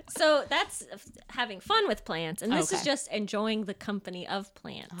 So that's having fun with plants, and this is Okay. just enjoying the company of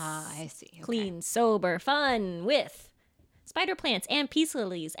plants. Ah, I see. Okay. Clean, sober, fun with spider plants and peace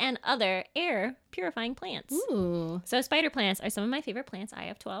lilies and other air purifying plants. Ooh. So spider plants are some of my favorite plants. I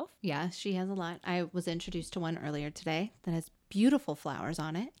have 12. Yeah, she has a lot. I was introduced to one earlier today that has beautiful flowers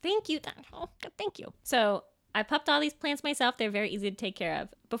on it. Thank you. Oh, thank you. So I pupped all these plants myself. They're very easy to take care of.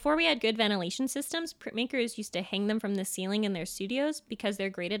 Before we had good ventilation systems, printmakers used to hang them from the ceiling in their studios because they're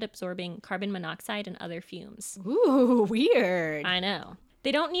great at absorbing carbon monoxide and other fumes. Ooh, weird. I know.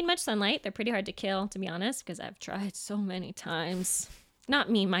 They don't need much sunlight. They're pretty hard to kill, to be honest, because I've tried so many times. Not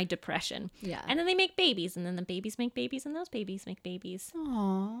me, my depression. Yeah. And then they make babies, and then the babies make babies, and those babies make babies.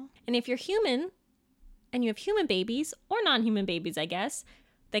 Aw. And if you're human and you have human babies, or non-human babies, I guess,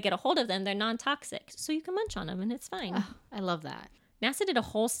 they get a hold of them, they're non-toxic. So you can munch on them, and it's fine. Oh, I love that. NASA did a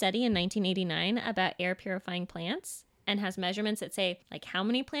whole study in 1989 about air purifying plants and has measurements that say like how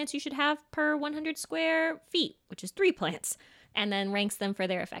many plants you should have per 100 square feet, which is 3 plants, and then ranks them for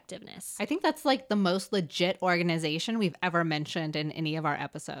their effectiveness. I think that's like the most legit organization we've ever mentioned in any of our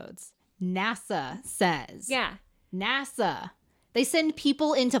episodes. NASA says. Yeah. NASA. They send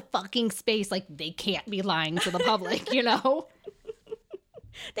people into fucking space, like they can't be lying to the public, you know?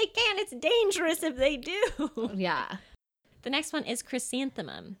 They can. It's dangerous if they do. Yeah. The next one is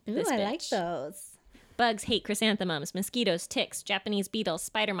chrysanthemum. Ooh, This I like bitch. those. Bugs hate chrysanthemums, mosquitoes, ticks, Japanese beetles,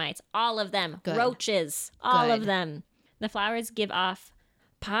 spider mites, all of them. Good. Roaches, all of Good. them. The flowers give off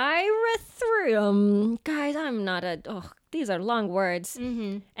pyrethrum. Guys, I'm not a... Oh, these are long words,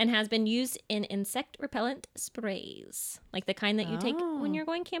 Mm-hmm. and has been used in insect repellent sprays, like the kind that you take when you're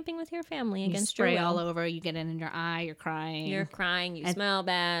going camping with your family You against spray your will. all over. You get it in your eye. You're crying. You're crying, you And- smell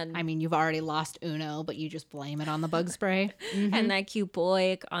bad. I mean, you've already lost Uno, but you just blame it on the bug spray. Mhm. And that cute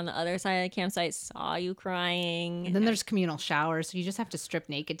boy on the other side of the campsite saw you crying. And then there's communal showers, so you just have to strip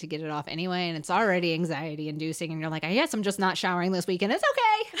naked to get it off anyway, and it's already anxiety inducing. And you're like, I guess I'm just not showering this weekend. It's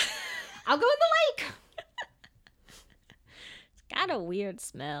okay. I'll go in the lake. Got a weird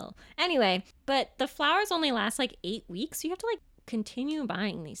smell. Anyway, but the flowers only last like 8 weeks. So you have to like continue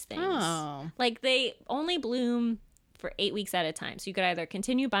buying these things. Oh, Like they only bloom for 8 weeks at a time. So you could either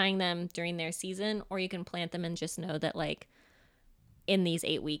continue buying them during their season, or you can plant them and just know that like in these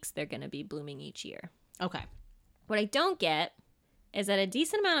 8 weeks, they're going to be blooming each year. okay. What I don't get is that a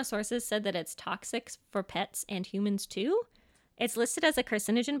decent amount of sources said that it's toxic for pets and humans too. It's listed as a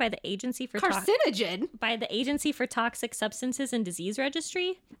carcinogen by the Agency for Carcinogen. Toxic Substances and Disease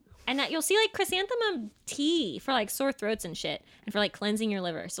Registry. And that you'll see like chrysanthemum tea for like sore throats and shit, and for like cleansing your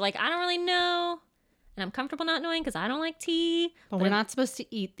liver. So like I don't really know, and I'm comfortable not knowing because I don't like tea. But we're not supposed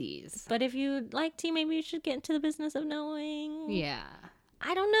to eat these. But if you like tea, maybe you should get into the business of knowing. Yeah.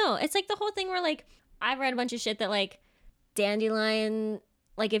 I don't know. It's like the whole thing where like I've read a bunch of shit that like dandelion,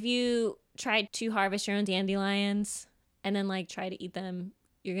 like if you tried to harvest your own dandelions and then like try to eat them,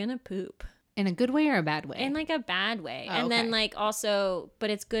 you're gonna poop In a good way or a bad way? in like a bad way. Oh, And then okay. like also, but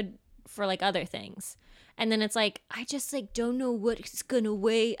it's good for like other things. And then it's like I just like don't know what's gonna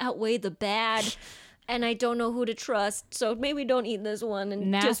outweigh the bad, and I don't know who to trust. So maybe don't eat this one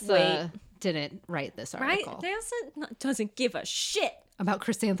and just wait. NASA didn't write this Right? article NASA doesn't give a shit about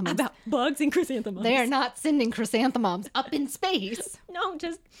chrysanthemums. about bugs and chrysanthemums. They are not sending chrysanthemums up in space. No,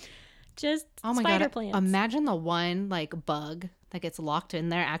 just Oh my spider god! plants. Imagine the one like bug that gets locked in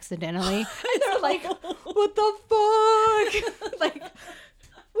there accidentally. And they're like, "What the fuck? Like,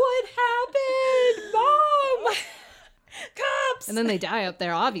 what happened, Mom?" Cops. And then they die up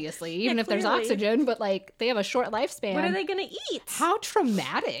there, obviously, even if there's clearly. oxygen. But like, they have a short lifespan. What are they gonna eat? How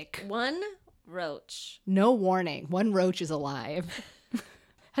traumatic! One roach. No warning. One roach is alive.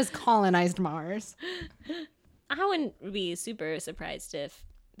 Has colonized Mars. I wouldn't be super surprised if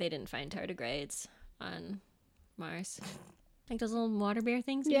they didn't find tardigrades on Mars. Like those little water bear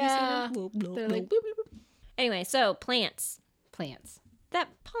things. Have you seen Yeah. them? Bloop, bloop, They're like bloop. boop, boop, boop. Anyway, so plants Plants, that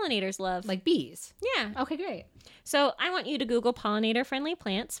pollinators love. like bees. Yeah. Okay, great. So I want you to Google pollinator-friendly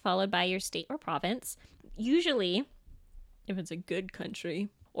plants, followed by your state or province. Usually, if it's a good country,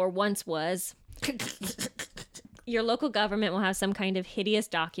 or once was, your local government will have some kind of hideous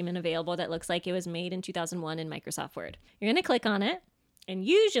document available that looks like it was made in 2001 in Microsoft Word. You're going to click on it, and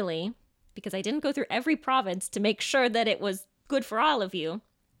usually, because I didn't go through every province to make sure that it was good for all of you,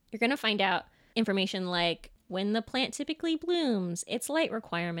 you're going to find out information like when the plant typically blooms, its light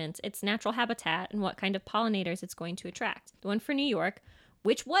requirements, its natural habitat, and what kind of pollinators it's going to attract. The one for New York,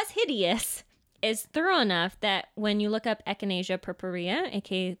 which was hideous, is thorough enough that when you look up Echinacea purpurea,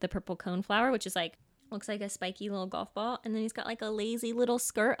 aka the purple coneflower, which is like looks like a spiky little golf ball, and then he's got like a lazy little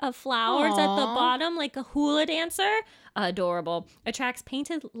skirt of flowers at the Aw. bottom, like a hula dancer. Adorable. Attracts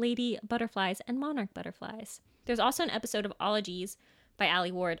painted lady butterflies and monarch butterflies. There's also an episode of Ologies by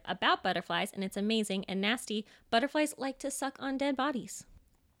Allie Ward about butterflies, and it's amazing and nasty. Butterflies like to suck on dead bodies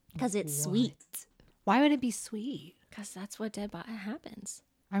because it's sweet. Why would it be sweet? Because that's what dead body happens.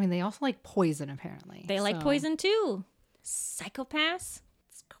 I mean, they also like poison, apparently. They like so poison too. Psychopaths.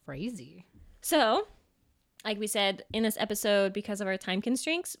 It's crazy. So, like we said in this episode, because of our time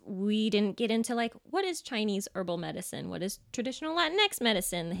constraints, we didn't get into like what is Chinese herbal medicine, what is traditional Latinx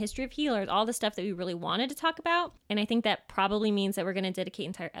medicine, the history of healers, all the stuff that we really wanted to talk about. And I think that probably means that we're going to dedicate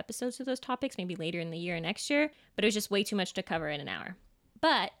entire episodes to those topics, maybe later in the year or next year. But it was just way too much to cover in an hour.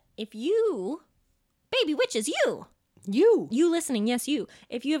 But if you, baby witches, you listening, yes, you,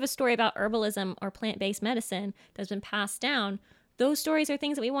 if you have a story about herbalism or plant-based medicine that's been passed down, those stories are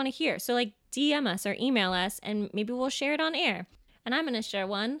things that we want to hear. So like DM us or email us and maybe we'll share it on air. And I'm going to share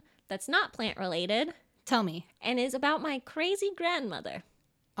one that's not plant related Tell me, and is about my crazy grandmother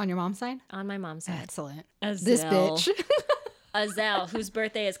on your mom's side? on my mom's side. Excellent. Azelle. This bitch. Azelle, whose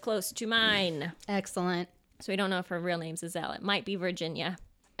birthday is close to mine. Excellent. So we don't know if her real name's Azelle. It might be Virginia.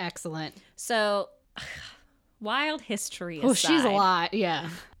 Excellent. So wild history aside. Oh, she's a lot. Yeah.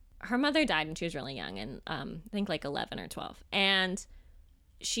 Her mother died when she was really young, and I think like 11 or 12. And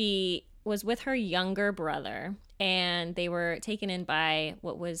she was with her younger brother, and they were taken in by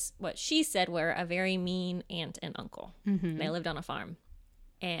what she said were a very mean aunt and uncle. Mm-hmm. They lived on a farm.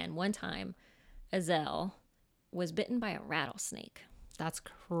 And one time, Azelle was bitten by a rattlesnake. That's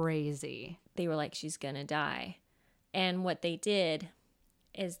crazy. They were like, she's gonna die. And what they did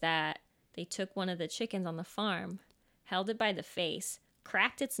is that they took one of the chickens on the farm, held it by the face,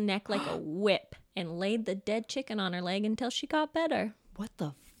 cracked its neck like a whip, and laid the dead chicken on her leg until she got better. What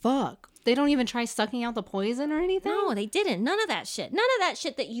the fuck? They don't even try sucking out the poison or anything? No, they didn't. None of that shit. None of that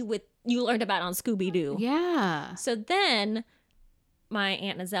shit that you learned about on Scooby-Doo. Yeah. So then my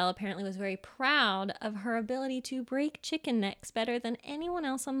Aunt Nazelle apparently was very proud of her ability to break chicken necks better than anyone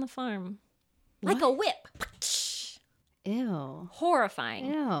else on the farm. Like a whip. Ew. Horrifying.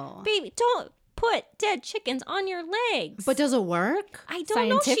 Ew. Baby, don't put dead chickens on your legs. But does it work? I don't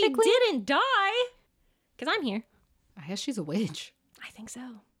know. She didn't die. Because I'm here. I guess she's a witch. I think so.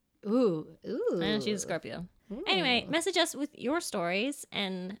 Ooh. Ooh. And she's a Scorpio. Ooh. Anyway, message us with your stories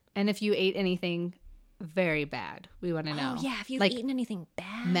and if you ate anything very bad, we want to know. oh yeah, if you've Like, eaten anything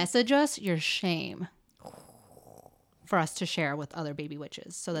bad. message us your shame for us to share with other baby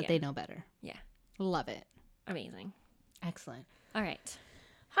witches so that Yeah. they know better. Yeah. Love it. Amazing. Excellent. All right.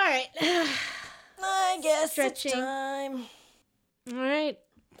 All right. I guess Stretching. it's time. All right.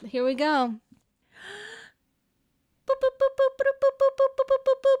 Here we go.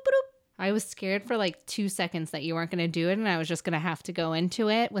 I was scared for like 2 seconds that you weren't going to do it and I was just going to have to go into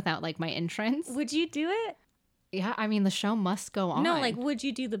it without like my entrance. Would you do it? Yeah, I mean the show must go on. No, like would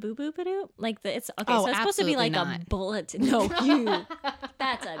you do the boo boo doo? Like it's okay. Oh, So it's supposed to be absolutely like not. a bullet. No, you.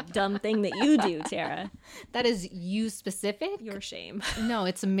 That's a dumb thing that you do, Tara. that is you specific. Your shame. No,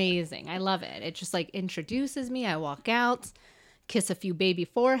 it's amazing. I love it. It just like introduces me. I walk out, kiss a few baby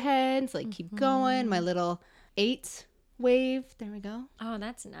foreheads, like keep going. My little 8 wave. There we go. Oh,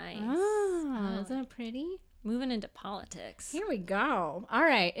 that's nice. Oh, isn't it pretty? Moving into politics. Here we go. All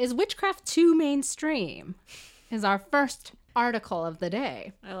right. Is witchcraft too mainstream? Is our first article of the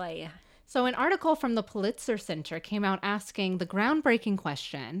day. Oh, yeah. So an article from the Pulitzer Center came out asking the groundbreaking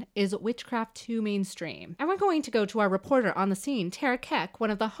question, is witchcraft too mainstream? And we're going to go to our reporter on the scene, Tara Keck, one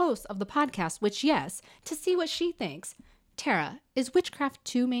of the hosts of the podcast, Witch Yes, to see what she thinks. Tara, is witchcraft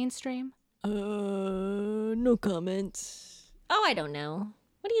too mainstream? No comment. Oh, I don't know.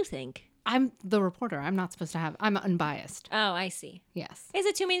 What do you think? I'm the reporter. I'm unbiased. Oh, I see. Yes. Is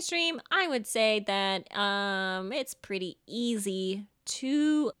it too mainstream? I would say that it's pretty easy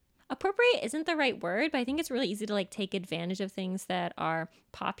to appropriate isn't the right word, but I think it's really easy to like take advantage of things that are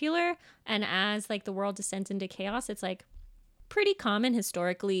popular. And as like the world descends into chaos, it's like pretty common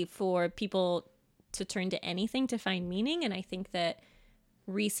historically for people to turn to anything to find meaning. And I think that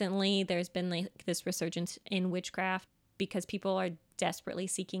recently there's been like this resurgence in witchcraft because people are desperately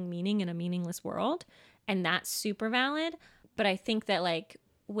seeking meaning in a meaningless world. And that's super valid. But I think that like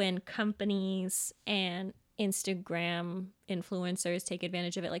when companies and Instagram influencers take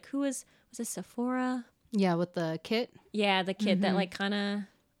advantage of it, like was it Sephora? Yeah, with the kit. Yeah, the kid that like kind of,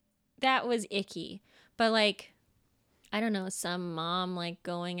 that was icky. But like, I don't know, some mom like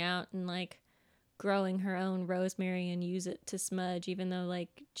going out and like growing her own rosemary and use it to smudge, even though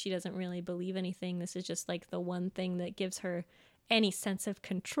like she doesn't really believe anything. This is just like the one thing that gives her any sense of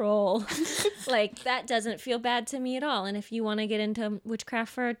control. Like that doesn't feel bad to me at all. And if you want to get into witchcraft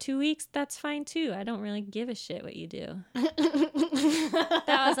for 2 weeks, that's fine too. I don't really give a shit what you do.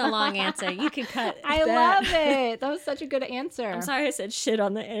 That was a long answer. You can cut I that. love it. That was such a good answer. I'm sorry I said shit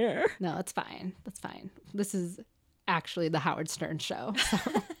on the air. No, it's fine. That's fine. This is actually the Howard Stern show. So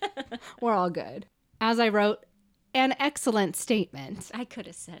we're all good. As I wrote, an excellent statement. I could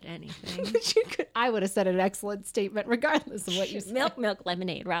have said anything. I would have said an excellent statement regardless of what you said. Milk,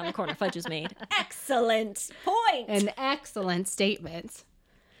 lemonade, round the corner, fudge is made. Excellent point. An excellent statement.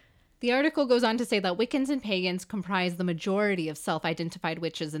 The article goes on to say that Wiccans and pagans comprise the majority of self-identified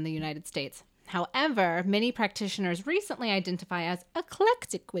witches in the United States. However, many practitioners recently identify as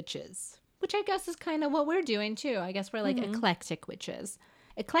eclectic witches, which I guess is kind of what we're doing too. I guess we're like eclectic witches.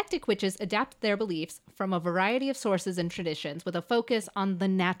 Eclectic witches adapt their beliefs from a variety of sources and traditions with a focus on the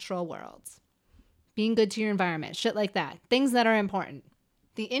natural worlds. Being good to your environment, shit like that. Things that are important.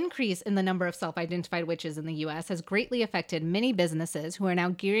 The increase in the number of self-identified witches in the U.S. has greatly affected many businesses who are now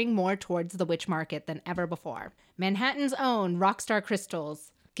gearing more towards the witch market than ever before. Manhattan's own Rockstar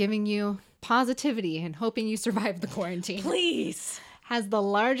Crystals, giving you positivity and hoping you survive the quarantine. Please. Has the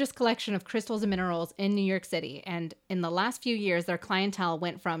largest collection of crystals and minerals in New York City. And in the last few years, their clientele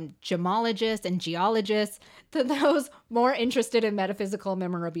went from gemologists and geologists to those more interested in metaphysical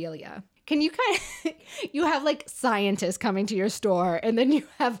memorabilia. Can you you have like scientists coming to your store, and then you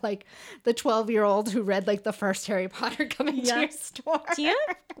have like the 12-year-old who read like the first Harry Potter coming to your store. Do you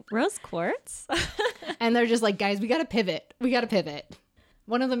have rose quartz? And they're just like, guys, we got to pivot.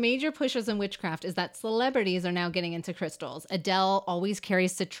 One of the major pushes in witchcraft is that celebrities are now getting into crystals. Adele always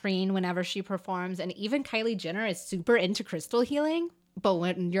carries citrine whenever she performs, and even Kylie Jenner is super into crystal healing. But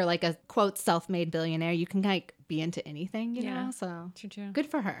when you're like a, quote, self-made billionaire, you can like be into anything, you know? So True. good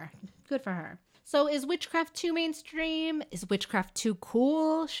for her. Good for her. So is witchcraft too mainstream? Is witchcraft too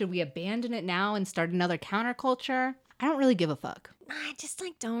cool? Should we abandon it now and start another counterculture? I don't really give a fuck. I just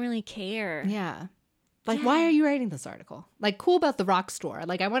like don't really care. Yeah. Like, why are you writing this article? Like, cool about the rock store.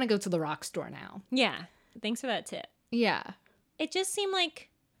 Like, I want to go to the rock store now. Yeah. Thanks for that tip. Yeah. It just seemed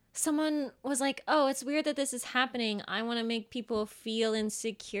like someone was like, oh, it's weird that this is happening. I want to make people feel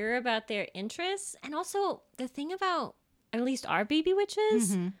insecure about their interests. And also, the thing about at least our baby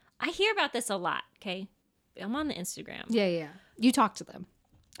witches, I hear about this a lot, okay? I'm on the Instagram. Yeah. You talk to them.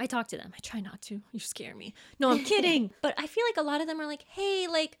 I talk to them. I try not to. You scare me. No, I'm kidding. But I feel like a lot of them are like, hey,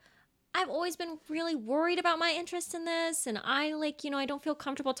 like, I've always been really worried about my interest in this. And I like, I don't feel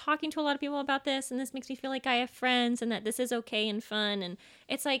comfortable talking to a lot of people about this. And this makes me feel like I have friends and that this is okay and fun. And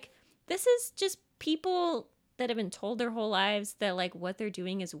it's like, this is just people that have been told their whole lives that like what they're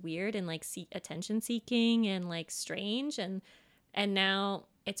doing is weird and like attention seeking and like strange. And now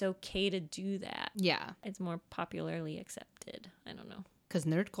it's okay to do that. Yeah. It's more popularly accepted. I don't know. Because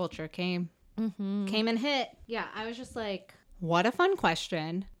nerd culture came and hit. Yeah, I was just like, what a fun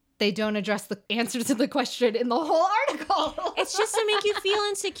question. They don't address the answer to the question in the whole article. It's just to make you feel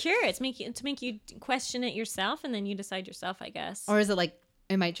insecure. It's to make you question it yourself, and then you decide yourself, I guess. Or is it like,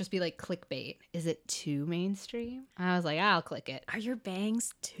 it might just be like clickbait. Is it too mainstream? I was like, I'll click it. Are your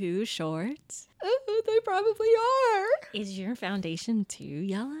bangs too short? They probably are. Is your foundation too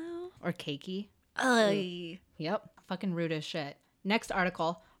yellow? Or cakey. Yep. Fucking rude as shit. Next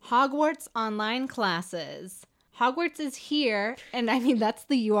article, Hogwarts online classes. Hogwarts is here, and I mean, that's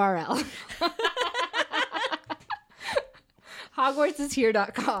the URL.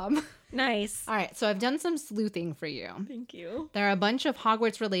 HogwartsIsHere.com. Nice. All right, so I've done some sleuthing for you. Thank you. There are a bunch of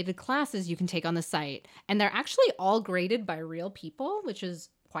Hogwarts-related classes you can take on the site, and they're actually all graded by real people, which is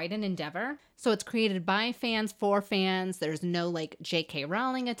quite an endeavor. So it's created by fans for fans. There's no like J.K.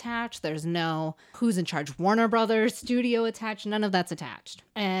 Rowling attached. There's no Who's in Charge Warner Brothers studio attached. None of that's attached.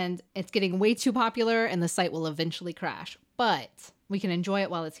 And it's getting way too popular and the site will eventually crash. But we can enjoy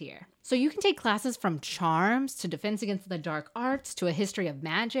it while it's here. So you can take classes from charms to defense against the dark arts to a history of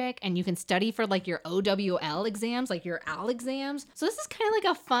magic, and you can study for like your OWL exams, like your AL exams. So this is kind of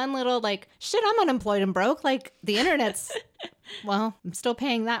like a fun little like, shit, I'm unemployed and broke. Like the internet's, well, I'm still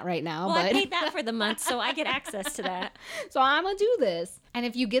paying that right now. Well, but I paid that for the month, so I get access to that. So I'm gonna do this. And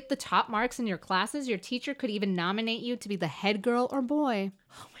if you get the top marks in your classes, your teacher could even nominate you to be the head girl or boy.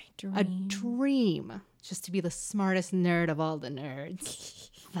 Oh, my dream. A dream. Just to be the smartest nerd of all the nerds.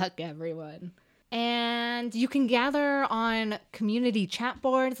 Fuck everyone. And you can gather on community chat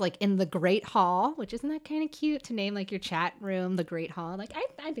boards like in the Great Hall, which isn't that kind of cute to name like your chat room, the Great Hall? Like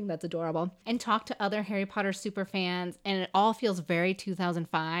I think that's adorable. And talk to other Harry Potter super fans. And it all feels very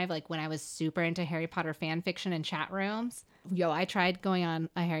 2005, like when I was super into Harry Potter fan fiction and chat rooms. Yo, I tried going on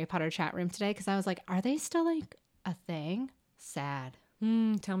a Harry Potter chat room today because I was like, are they still like a thing? Sad.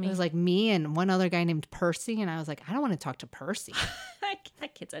 Tell me. It was like me and one other guy named Percy, and I was like, I don't want to talk to Percy.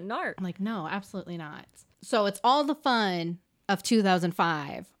 That kid's a narc. I'm like, no, absolutely not. So it's all the fun of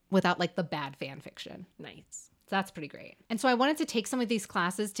 2005 without like the bad fan fiction. Nice. So that's pretty great. And so I wanted to take some of these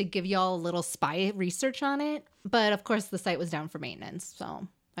classes to give y'all a little spy research on it. But of course, the site was down for maintenance, so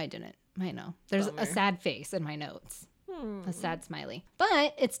I didn't. I know. There's Bummer. a sad face in my notes. A sad smiley.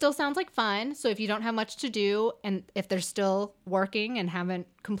 But it still sounds like fun. So if you don't have much to do and if they're still working and haven't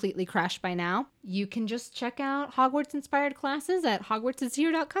completely crashed by now, you can just check out Hogwarts inspired classes at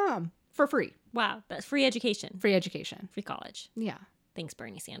hogwartsishere.com for free. Wow, that's free education. Free education. Free college. Yeah. Thanks,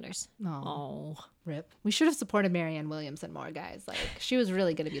 Bernie Sanders. Oh. Rip. We should have supported Marianne Williamson more, guys. Like, she was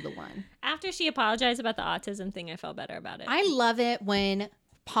really going to be the one. After she apologized about the autism thing, I felt better about it. I love it when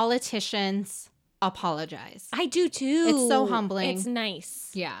politicians apologize. I do too. It's so humbling. It's nice.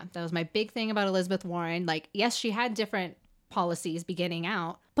 Yeah, that was my big thing about Elizabeth Warren. Like, yes, she had different policies beginning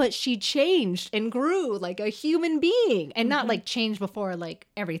out, but she changed and grew like a human being and not like changed before like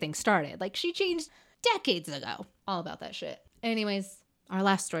everything started. Like, she changed decades ago. All about that shit. Anyways, our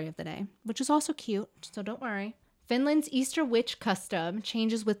last story of the day, which is also cute, so don't worry. Finland's Easter witch custom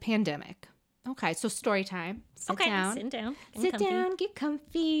changes with pandemic. Okay, so story time. Sit down. Sit down. Sit down, get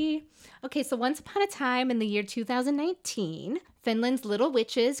comfy. Okay, so once upon a time in the year 2019, Finland's little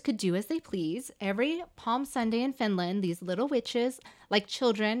witches could do as they please. Every Palm Sunday in Finland, these little witches, like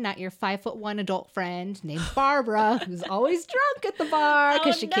children, not your 5'1" adult friend named Barbara, who's always drunk at the bar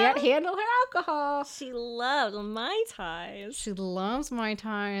because she can't handle her alcohol. She loves Mai Tais. She loves Mai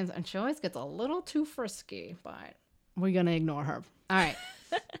Tais, and she always gets a little too frisky, but we're going to ignore her. All right.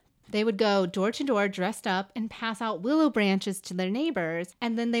 They would go door to door dressed up and pass out willow branches to their neighbors.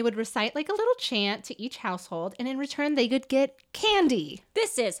 And then they would recite like a little chant to each household. And in return, they could get candy.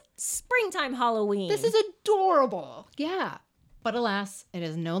 This is springtime Halloween. This is adorable. Yeah. But alas, it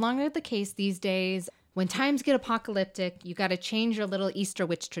is no longer the case these days. When times get apocalyptic, you got to change your little Easter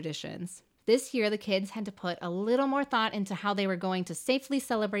witch traditions. This year, the kids had to put a little more thought into how they were going to safely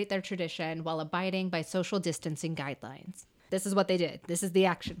celebrate their tradition while abiding by social distancing guidelines. This is what they did. This is the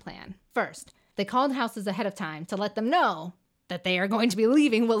action plan. First, they called houses ahead of time to let them know that they are going to be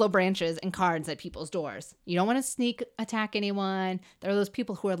leaving willow branches and cards at people's doors. You don't want to sneak attack anyone. There are those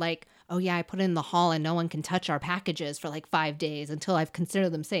people who are like, oh yeah, I put it in the hall and no one can touch our packages for like 5 days until I've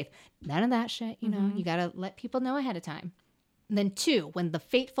considered them safe. None of that shit, you know, you got to let people know ahead of time. And then 2, when the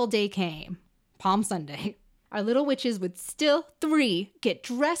fateful day came, Palm Sunday, our little witches would still 3 get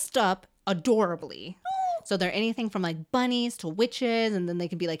dressed up adorably. So they're anything from like bunnies to witches, and then they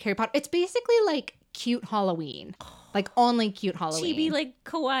can be like Harry Potter. It's basically like cute Halloween. Like only cute Halloween. Chibi like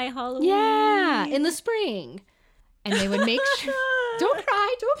kawaii Halloween. Yeah, in the spring. And they would make sure, don't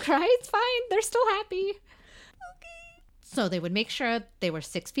cry, it's fine. They're still happy. Okay. So they would make sure they were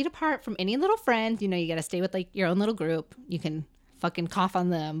 6 feet apart from any little friend. You know, you got to stay with like your own little group. You can fucking cough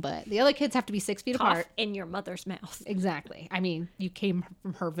on them, but the other kids have to be 6 feet Cough apart. in your mother's mouth. Exactly. I mean, you came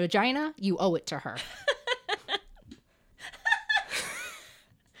from her vagina, you owe it to her.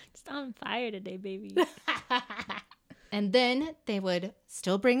 Just on fire today, baby. And then they would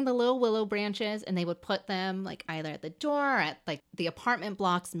still bring the little willow branches and they would put them like either at the door or at like the apartment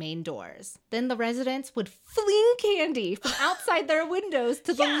block's main doors. Then the residents would fling candy from outside their windows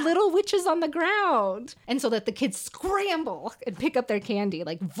to the little witches on the ground. And so that the kids scramble and pick up their candy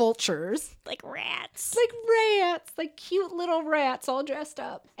like vultures. Like rats. Like cute little rats all dressed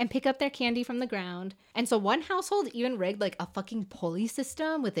up and pick up their candy from the ground. And so one household even rigged like a fucking pulley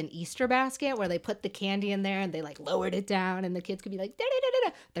system with an Easter basket where they put the candy in there and they like lowered it down and the kids could be like,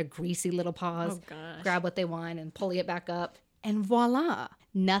 da-da-da-da-da. Their greasy little paws, grab what they want and pulley it back up. And voila,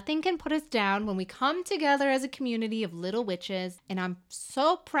 nothing can put us down when we come together as a community of little witches. And I'm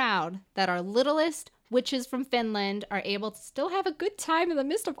so proud that our littlest witches from Finland are able to still have a good time in the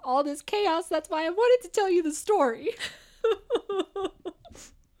midst of all this chaos. That's why I wanted to tell you the story.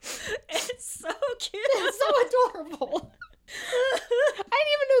 It's so cute. It's so adorable. I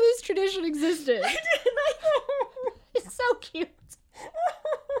didn't even know this tradition existed. I didn't either. It's so cute.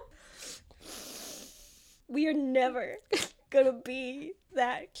 We are never gonna be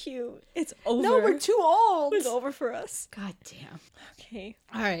that cute. It's over. No, we're too old. It's over for us. God damn. Okay.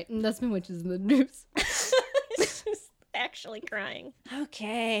 All right, and that's been Witches in the News. It's just actually crying.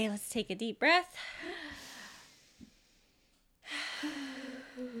 Okay, let's take a deep breath.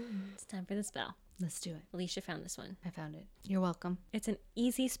 It's time for the spell. Let's do it. Alicia found this one. I found it. You're welcome. It's an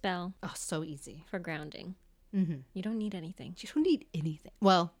easy spell Oh, so easy. for grounding. Mm-hmm. You don't need anything. You don't need anything.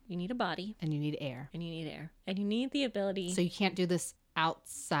 Well, You need a body, and you need air. and you need air, and you need the ability So you can't do this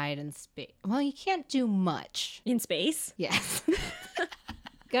outside in space. Well, you can't do much. in space. Yes.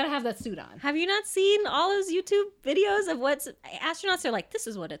 Gotta have that suit on. Have you not seen all those YouTube videos of what's astronauts are like? This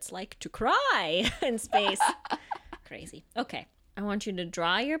is what it's like to cry in space. Crazy. Okay. I want you to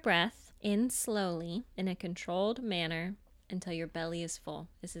draw your breath in slowly in a controlled manner until your belly is full.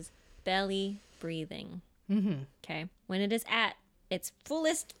 This is belly breathing. Mm-hmm. Okay. When it is at its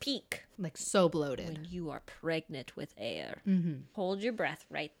fullest peak, Like so bloated. when you are pregnant with air, Mm-hmm. hold your breath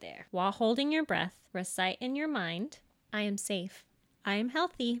right there. While holding your breath, recite in your mind, I am safe, I am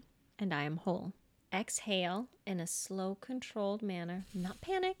healthy, and I am whole. Exhale in a slow, controlled manner, not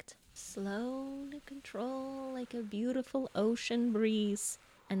panicked. Slow to control like a beautiful ocean breeze.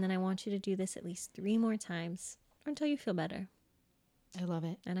 And then I want you to do this at least 3 more times until you feel better. I love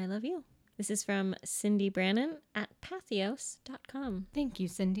it. And I love you. This is from Cindy Brannon at pathos.com. Thank you,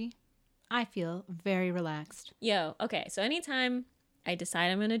 Cindy. I feel very relaxed. Yo, okay, so anytime I decide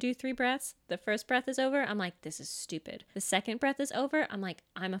I'm going to do 3 breaths, the first breath is over, I'm like, this is stupid. The second breath is over, I'm like,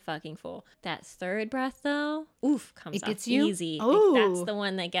 I'm a fucking fool. That third breath, though, comes It off gets you? easy. Oh. That's the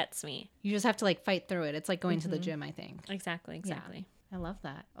one that gets me. You just have to like fight through it. It's like going to the gym, I think. Exactly. I love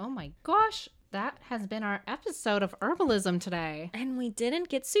that. Oh my gosh. That has been our episode of Herbalism today. And we didn't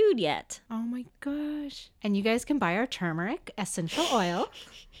get sued yet. Oh my gosh. And you guys can buy our turmeric essential oil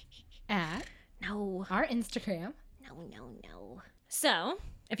at No. our Instagram No. So,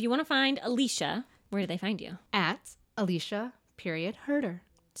 if you want to find Alicia, where do they find you? At Alicia.Herder.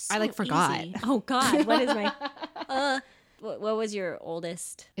 So I like forgot. easy. Oh God, what is my? What was your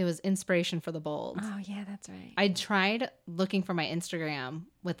oldest? It was Inspiration for the Bold. Oh yeah, that's right. I tried looking for my Instagram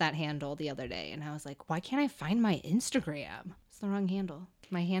with that handle the other day, and I was like, why can't I find my Instagram? It's the wrong handle.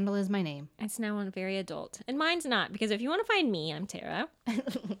 My handle is my name. It's now on very adult, and mine's not, because if you want to find me, I'm Tara.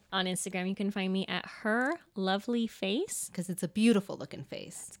 On Instagram, you can find me at Her Lovely Face. Because it's a beautiful looking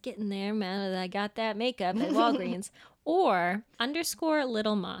face. It's getting there, man. I got that makeup at Walgreens. Or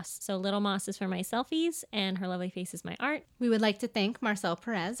 _Little Moss. So Little Moss is for my selfies, and Her Lovely Face is my art. We would like to thank Marcel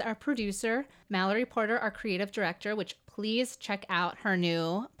Perez, our producer, Mallory Porter, our creative director, which please check out her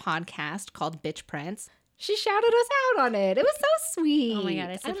new podcast called Bitch Prince. She shouted us out on it. It was so sweet. Oh my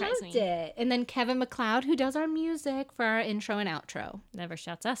God, it surprised I loved me. it. And then Kevin McLeod, who does our music for our intro and outro. Never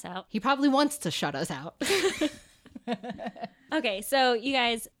shuts us out. He probably wants to shut us out. Okay, so you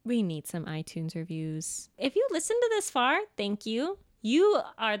guys, we need some iTunes reviews. If you listened to this far, thank you. You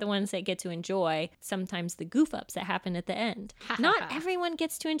are the ones that get to enjoy sometimes the goof ups that happen at the end. Not everyone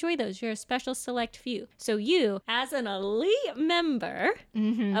gets to enjoy those. You're a special select few. So you, as an elite member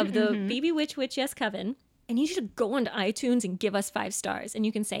of the BB Witch Yes Coven, I need you to go onto iTunes and give us 5 stars. And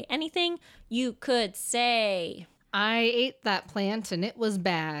you can say anything you could say. I ate that plant and it was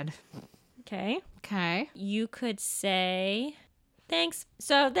bad. Okay. Okay. You could say thanks.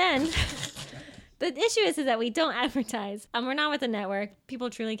 So then the issue is that we don't advertise. We're not with a network. People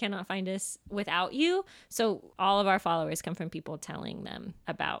truly cannot find us without you. So all of our followers come from people telling them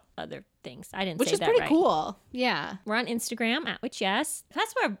about other things. I didn't Which say is that pretty right. cool. Yeah. We're on Instagram at Witch Yes.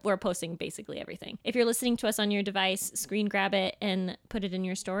 That's where we're posting basically everything. If you're listening to us on your device, screen grab it and put it in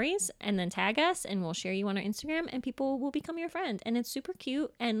your stories and then tag us and we'll share you on our Instagram and people will become your friend. And it's super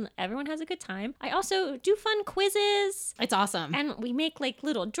cute and everyone has a good time. I also do fun quizzes. It's awesome. And we make like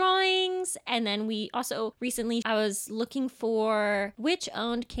little drawings. And then we also recently, I was looking for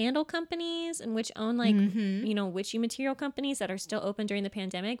witch-owned candle companies and witch-owned like, you know, witchy material companies that are still open during the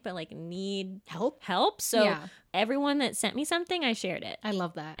pandemic, but like need help. So Yeah. everyone that sent me something, I shared it. I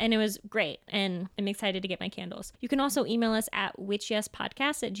love that. And it was great. And I'm excited to get my candles. You can also email us at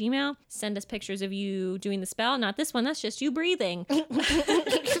witchyespodcast@gmail.com. Send us pictures of you doing the spell. Not this one. That's just you breathing.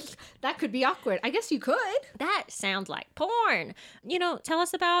 That could be awkward. I guess you could. That sounds like porn. You know, tell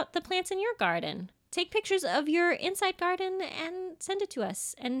us about the plants in your garden. Take pictures of your inside garden and send it to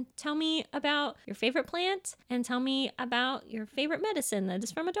us. And tell me about your favorite plant and tell me about your favorite medicine that is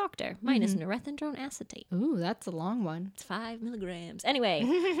from a doctor. Mine is norethindrone acetate. Ooh, that's a long one. It's 5 milligrams. Anyway,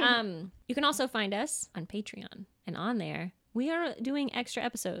 you can also find us on Patreon. And on there, we are doing extra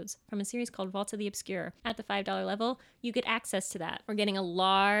episodes from a series called Vault of the Obscure. At the $5 level, you get access to that. We're getting a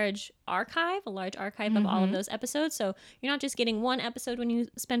large archive of all of those episodes. So you're not just getting one episode when you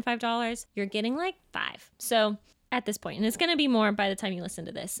spend $5, you're getting like 5. So at this point, and it's going to be more by the time you listen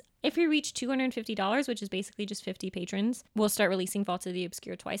to this. If you reach $250, which is basically just 50 patrons, we'll start releasing Vault of the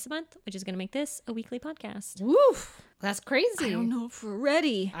Obscure twice a month, which is going to make this a weekly podcast. Woof. That's crazy. I don't know if we're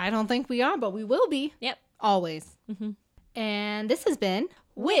ready. I don't think we are, but we will be. Yep. Always. And this has been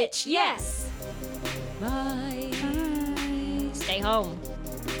Witch Yes. Bye. Stay home.